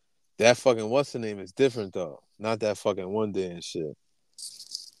 That fucking what's the name is different though. Not that fucking One Day and shit.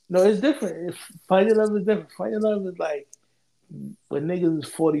 No, it's different. Find Your Love is different. Find Your Love is like when niggas is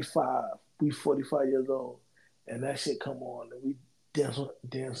 45, we 45 years old, and that shit come on and we dancing.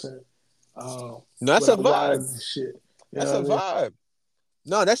 No, that's a vibe. Shit. That's a vibe.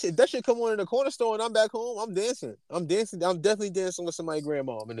 No, that shit come on in the corner store and I'm back home. I'm dancing. I'm definitely dancing with somebody's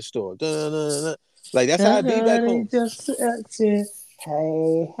grandma in the store. Like that's how I be back home. Hey.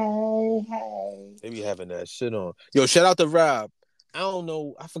 They be having that shit on. Yo, shout out to Rob. I don't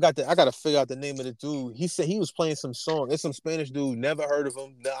know. I forgot that. I gotta figure out the name of the dude. He said he was playing some song. It's some Spanish dude. Never heard of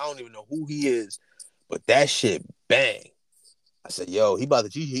him. I don't even know who he is. But that shit bang. I said, yo, he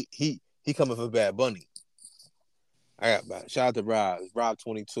about to he coming for Bad Bunny. I got shout out to Rob. It's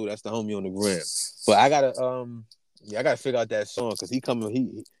Rob22. That's the homie on the gram. But I gotta figure out that song because he's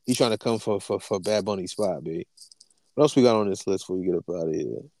trying to come for Bad Bunny spot, babe. What else we got on this list before we get up out of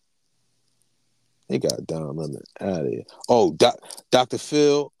here? He got Don Lemon out of here. Oh, Dr.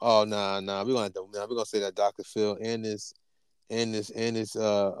 Phil. Oh, nah. We're gonna say that Dr. Phil and this and this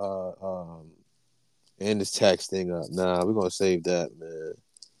tax thing up. Nah, we're gonna save that, man.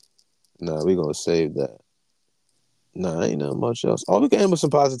 Nah, we're gonna save that. Nah, ain't not much else. Oh, we can end with some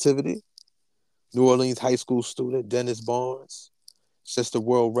positivity. New Orleans high school student Dennis Barnes sets the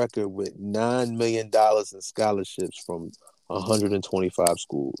world record with $9 million in scholarships from 125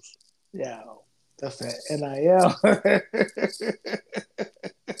 schools. Yeah, that's that NIL.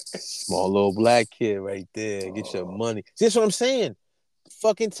 Small little black kid right there. Get your money. See, that's what I'm saying.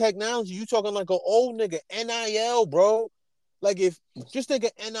 Fucking technology. You talking like an old nigga. NIL, bro. Like if just think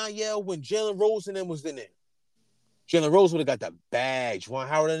of NIL when Jalen Rose and them was in there. Jalen Rose would have got the bag. Juwan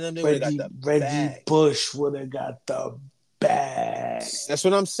Howard and them, they would have got the Reggie Bush would have got the bag. That's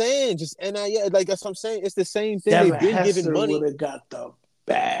what I'm saying. Just NIL. Like that's what I'm saying. It's the same thing. Devin They've been Hester giving money. Would have got the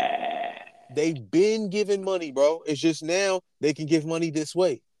bag. They've been giving money, bro. It's just now they can give money this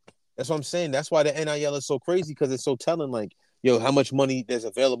way. That's what I'm saying. That's why the NIL is so crazy because it's so telling. Like, yo, how much money there's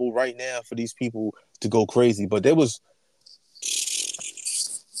available right now for these people to go crazy. But there was,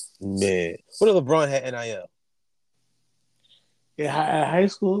 man, what if LeBron had NIL? Yeah, at high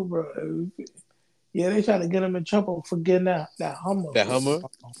school, bro. Yeah, they trying to get him in trouble for getting that Hummer. That Hummer?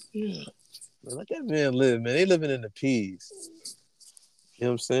 Yeah. Man, let that man live, man. They living in the peas. You know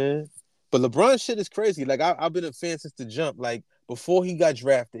what I'm saying? But LeBron shit is crazy. Like, I've been a fan since the jump. Like, before he got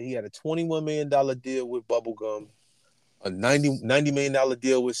drafted, he had a $21 million deal with Bubblegum, a $90 million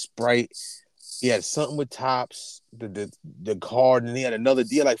deal with Sprite. He had something with Tops, the card, and he had another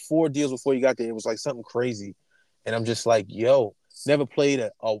deal, like 4 deals before he got there. It was like something crazy. And I'm just like, yo, never played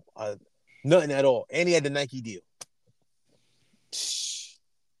a nothing at all. And he had the Nike deal.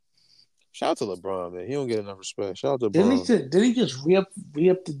 Shout out to LeBron, man. He don't get enough respect. Shout out to LeBron. Did he just re-up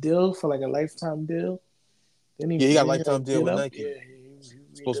the deal for like a lifetime deal? He got a lifetime deal with Nike. Yeah,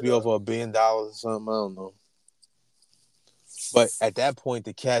 supposed to be over $1 billion or something. I don't know. But at that point,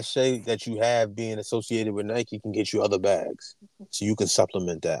 the cachet that you have being associated with Nike can get you other bags. So you can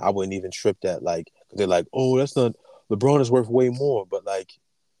supplement that. I wouldn't even trip that. Like, they're like, oh, that's not, LeBron is worth way more. But like,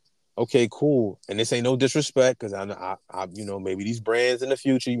 okay, cool. And this ain't no disrespect because I you know, maybe these brands in the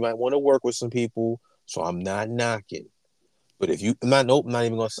future, you might want to work with some people. So I'm not knocking. But if you, I'm not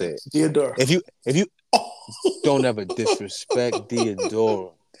even going to say it. Theodore. If you don't ever disrespect Theodora.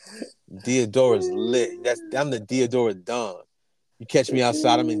 Theodora's lit. I'm the Theodora Don. You catch me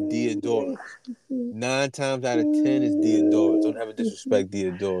outside, I'm in Theodora. 9 times out of 10 is Theodora. Don't ever disrespect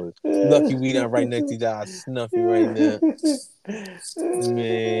Theodora. Lucky we not right next to each other. Snuffy right now.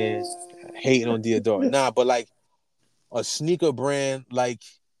 Man, hating on Theodora. Nah, but like a sneaker brand, like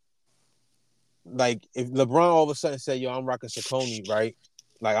if LeBron all of a sudden said, yo, I'm rocking Saucony, right?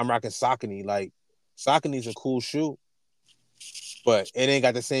 Like I'm rocking Saucony. Like Saucony's a cool shoe, but it ain't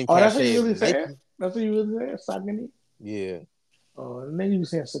got the same cachet. That's what you really said? That's what you really said? Saucony? Yeah. Oh, and then you were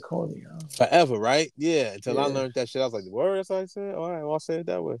saying Saucony. Huh? Forever, right? Yeah. Until I learned that shit, I was like, word, that's what I said? All right, well, I'll say it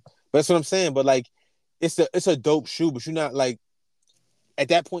that way. But that's what I'm saying. But like, it's a dope shoe, but you're not like, at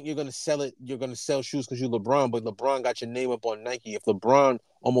that point, you're gonna sell it. You're gonna sell shoes because you're LeBron, but LeBron got your name up on Nike. If LeBron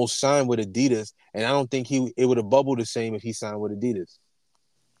almost signed with Adidas, and I don't think it would have bubbled the same if he signed with Adidas.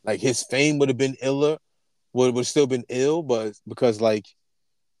 Like his fame would have been iller, would still been ill, but because like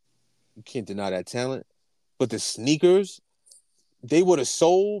you can't deny that talent. But the sneakers, they would have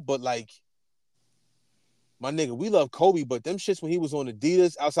sold, but like my nigga, we love Kobe, but them shits when he was on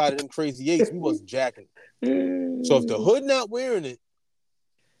Adidas, outside of them crazy 8s, we wasn't jacking. So if the hood not wearing it,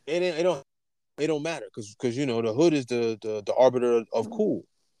 it don't matter because you know the hood is the arbiter of cool.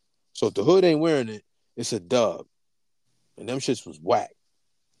 So if the hood ain't wearing it, it's a dub. And them shits was whack.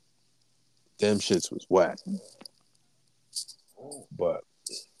 But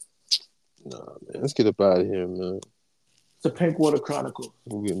nah, man, let's get up out of here, man. The Pink Water Chronicles.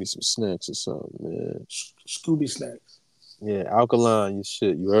 Go get me some snacks or something, man. Scooby snacks. Yeah, alkaline, you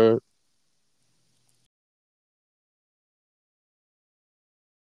shit. You heard?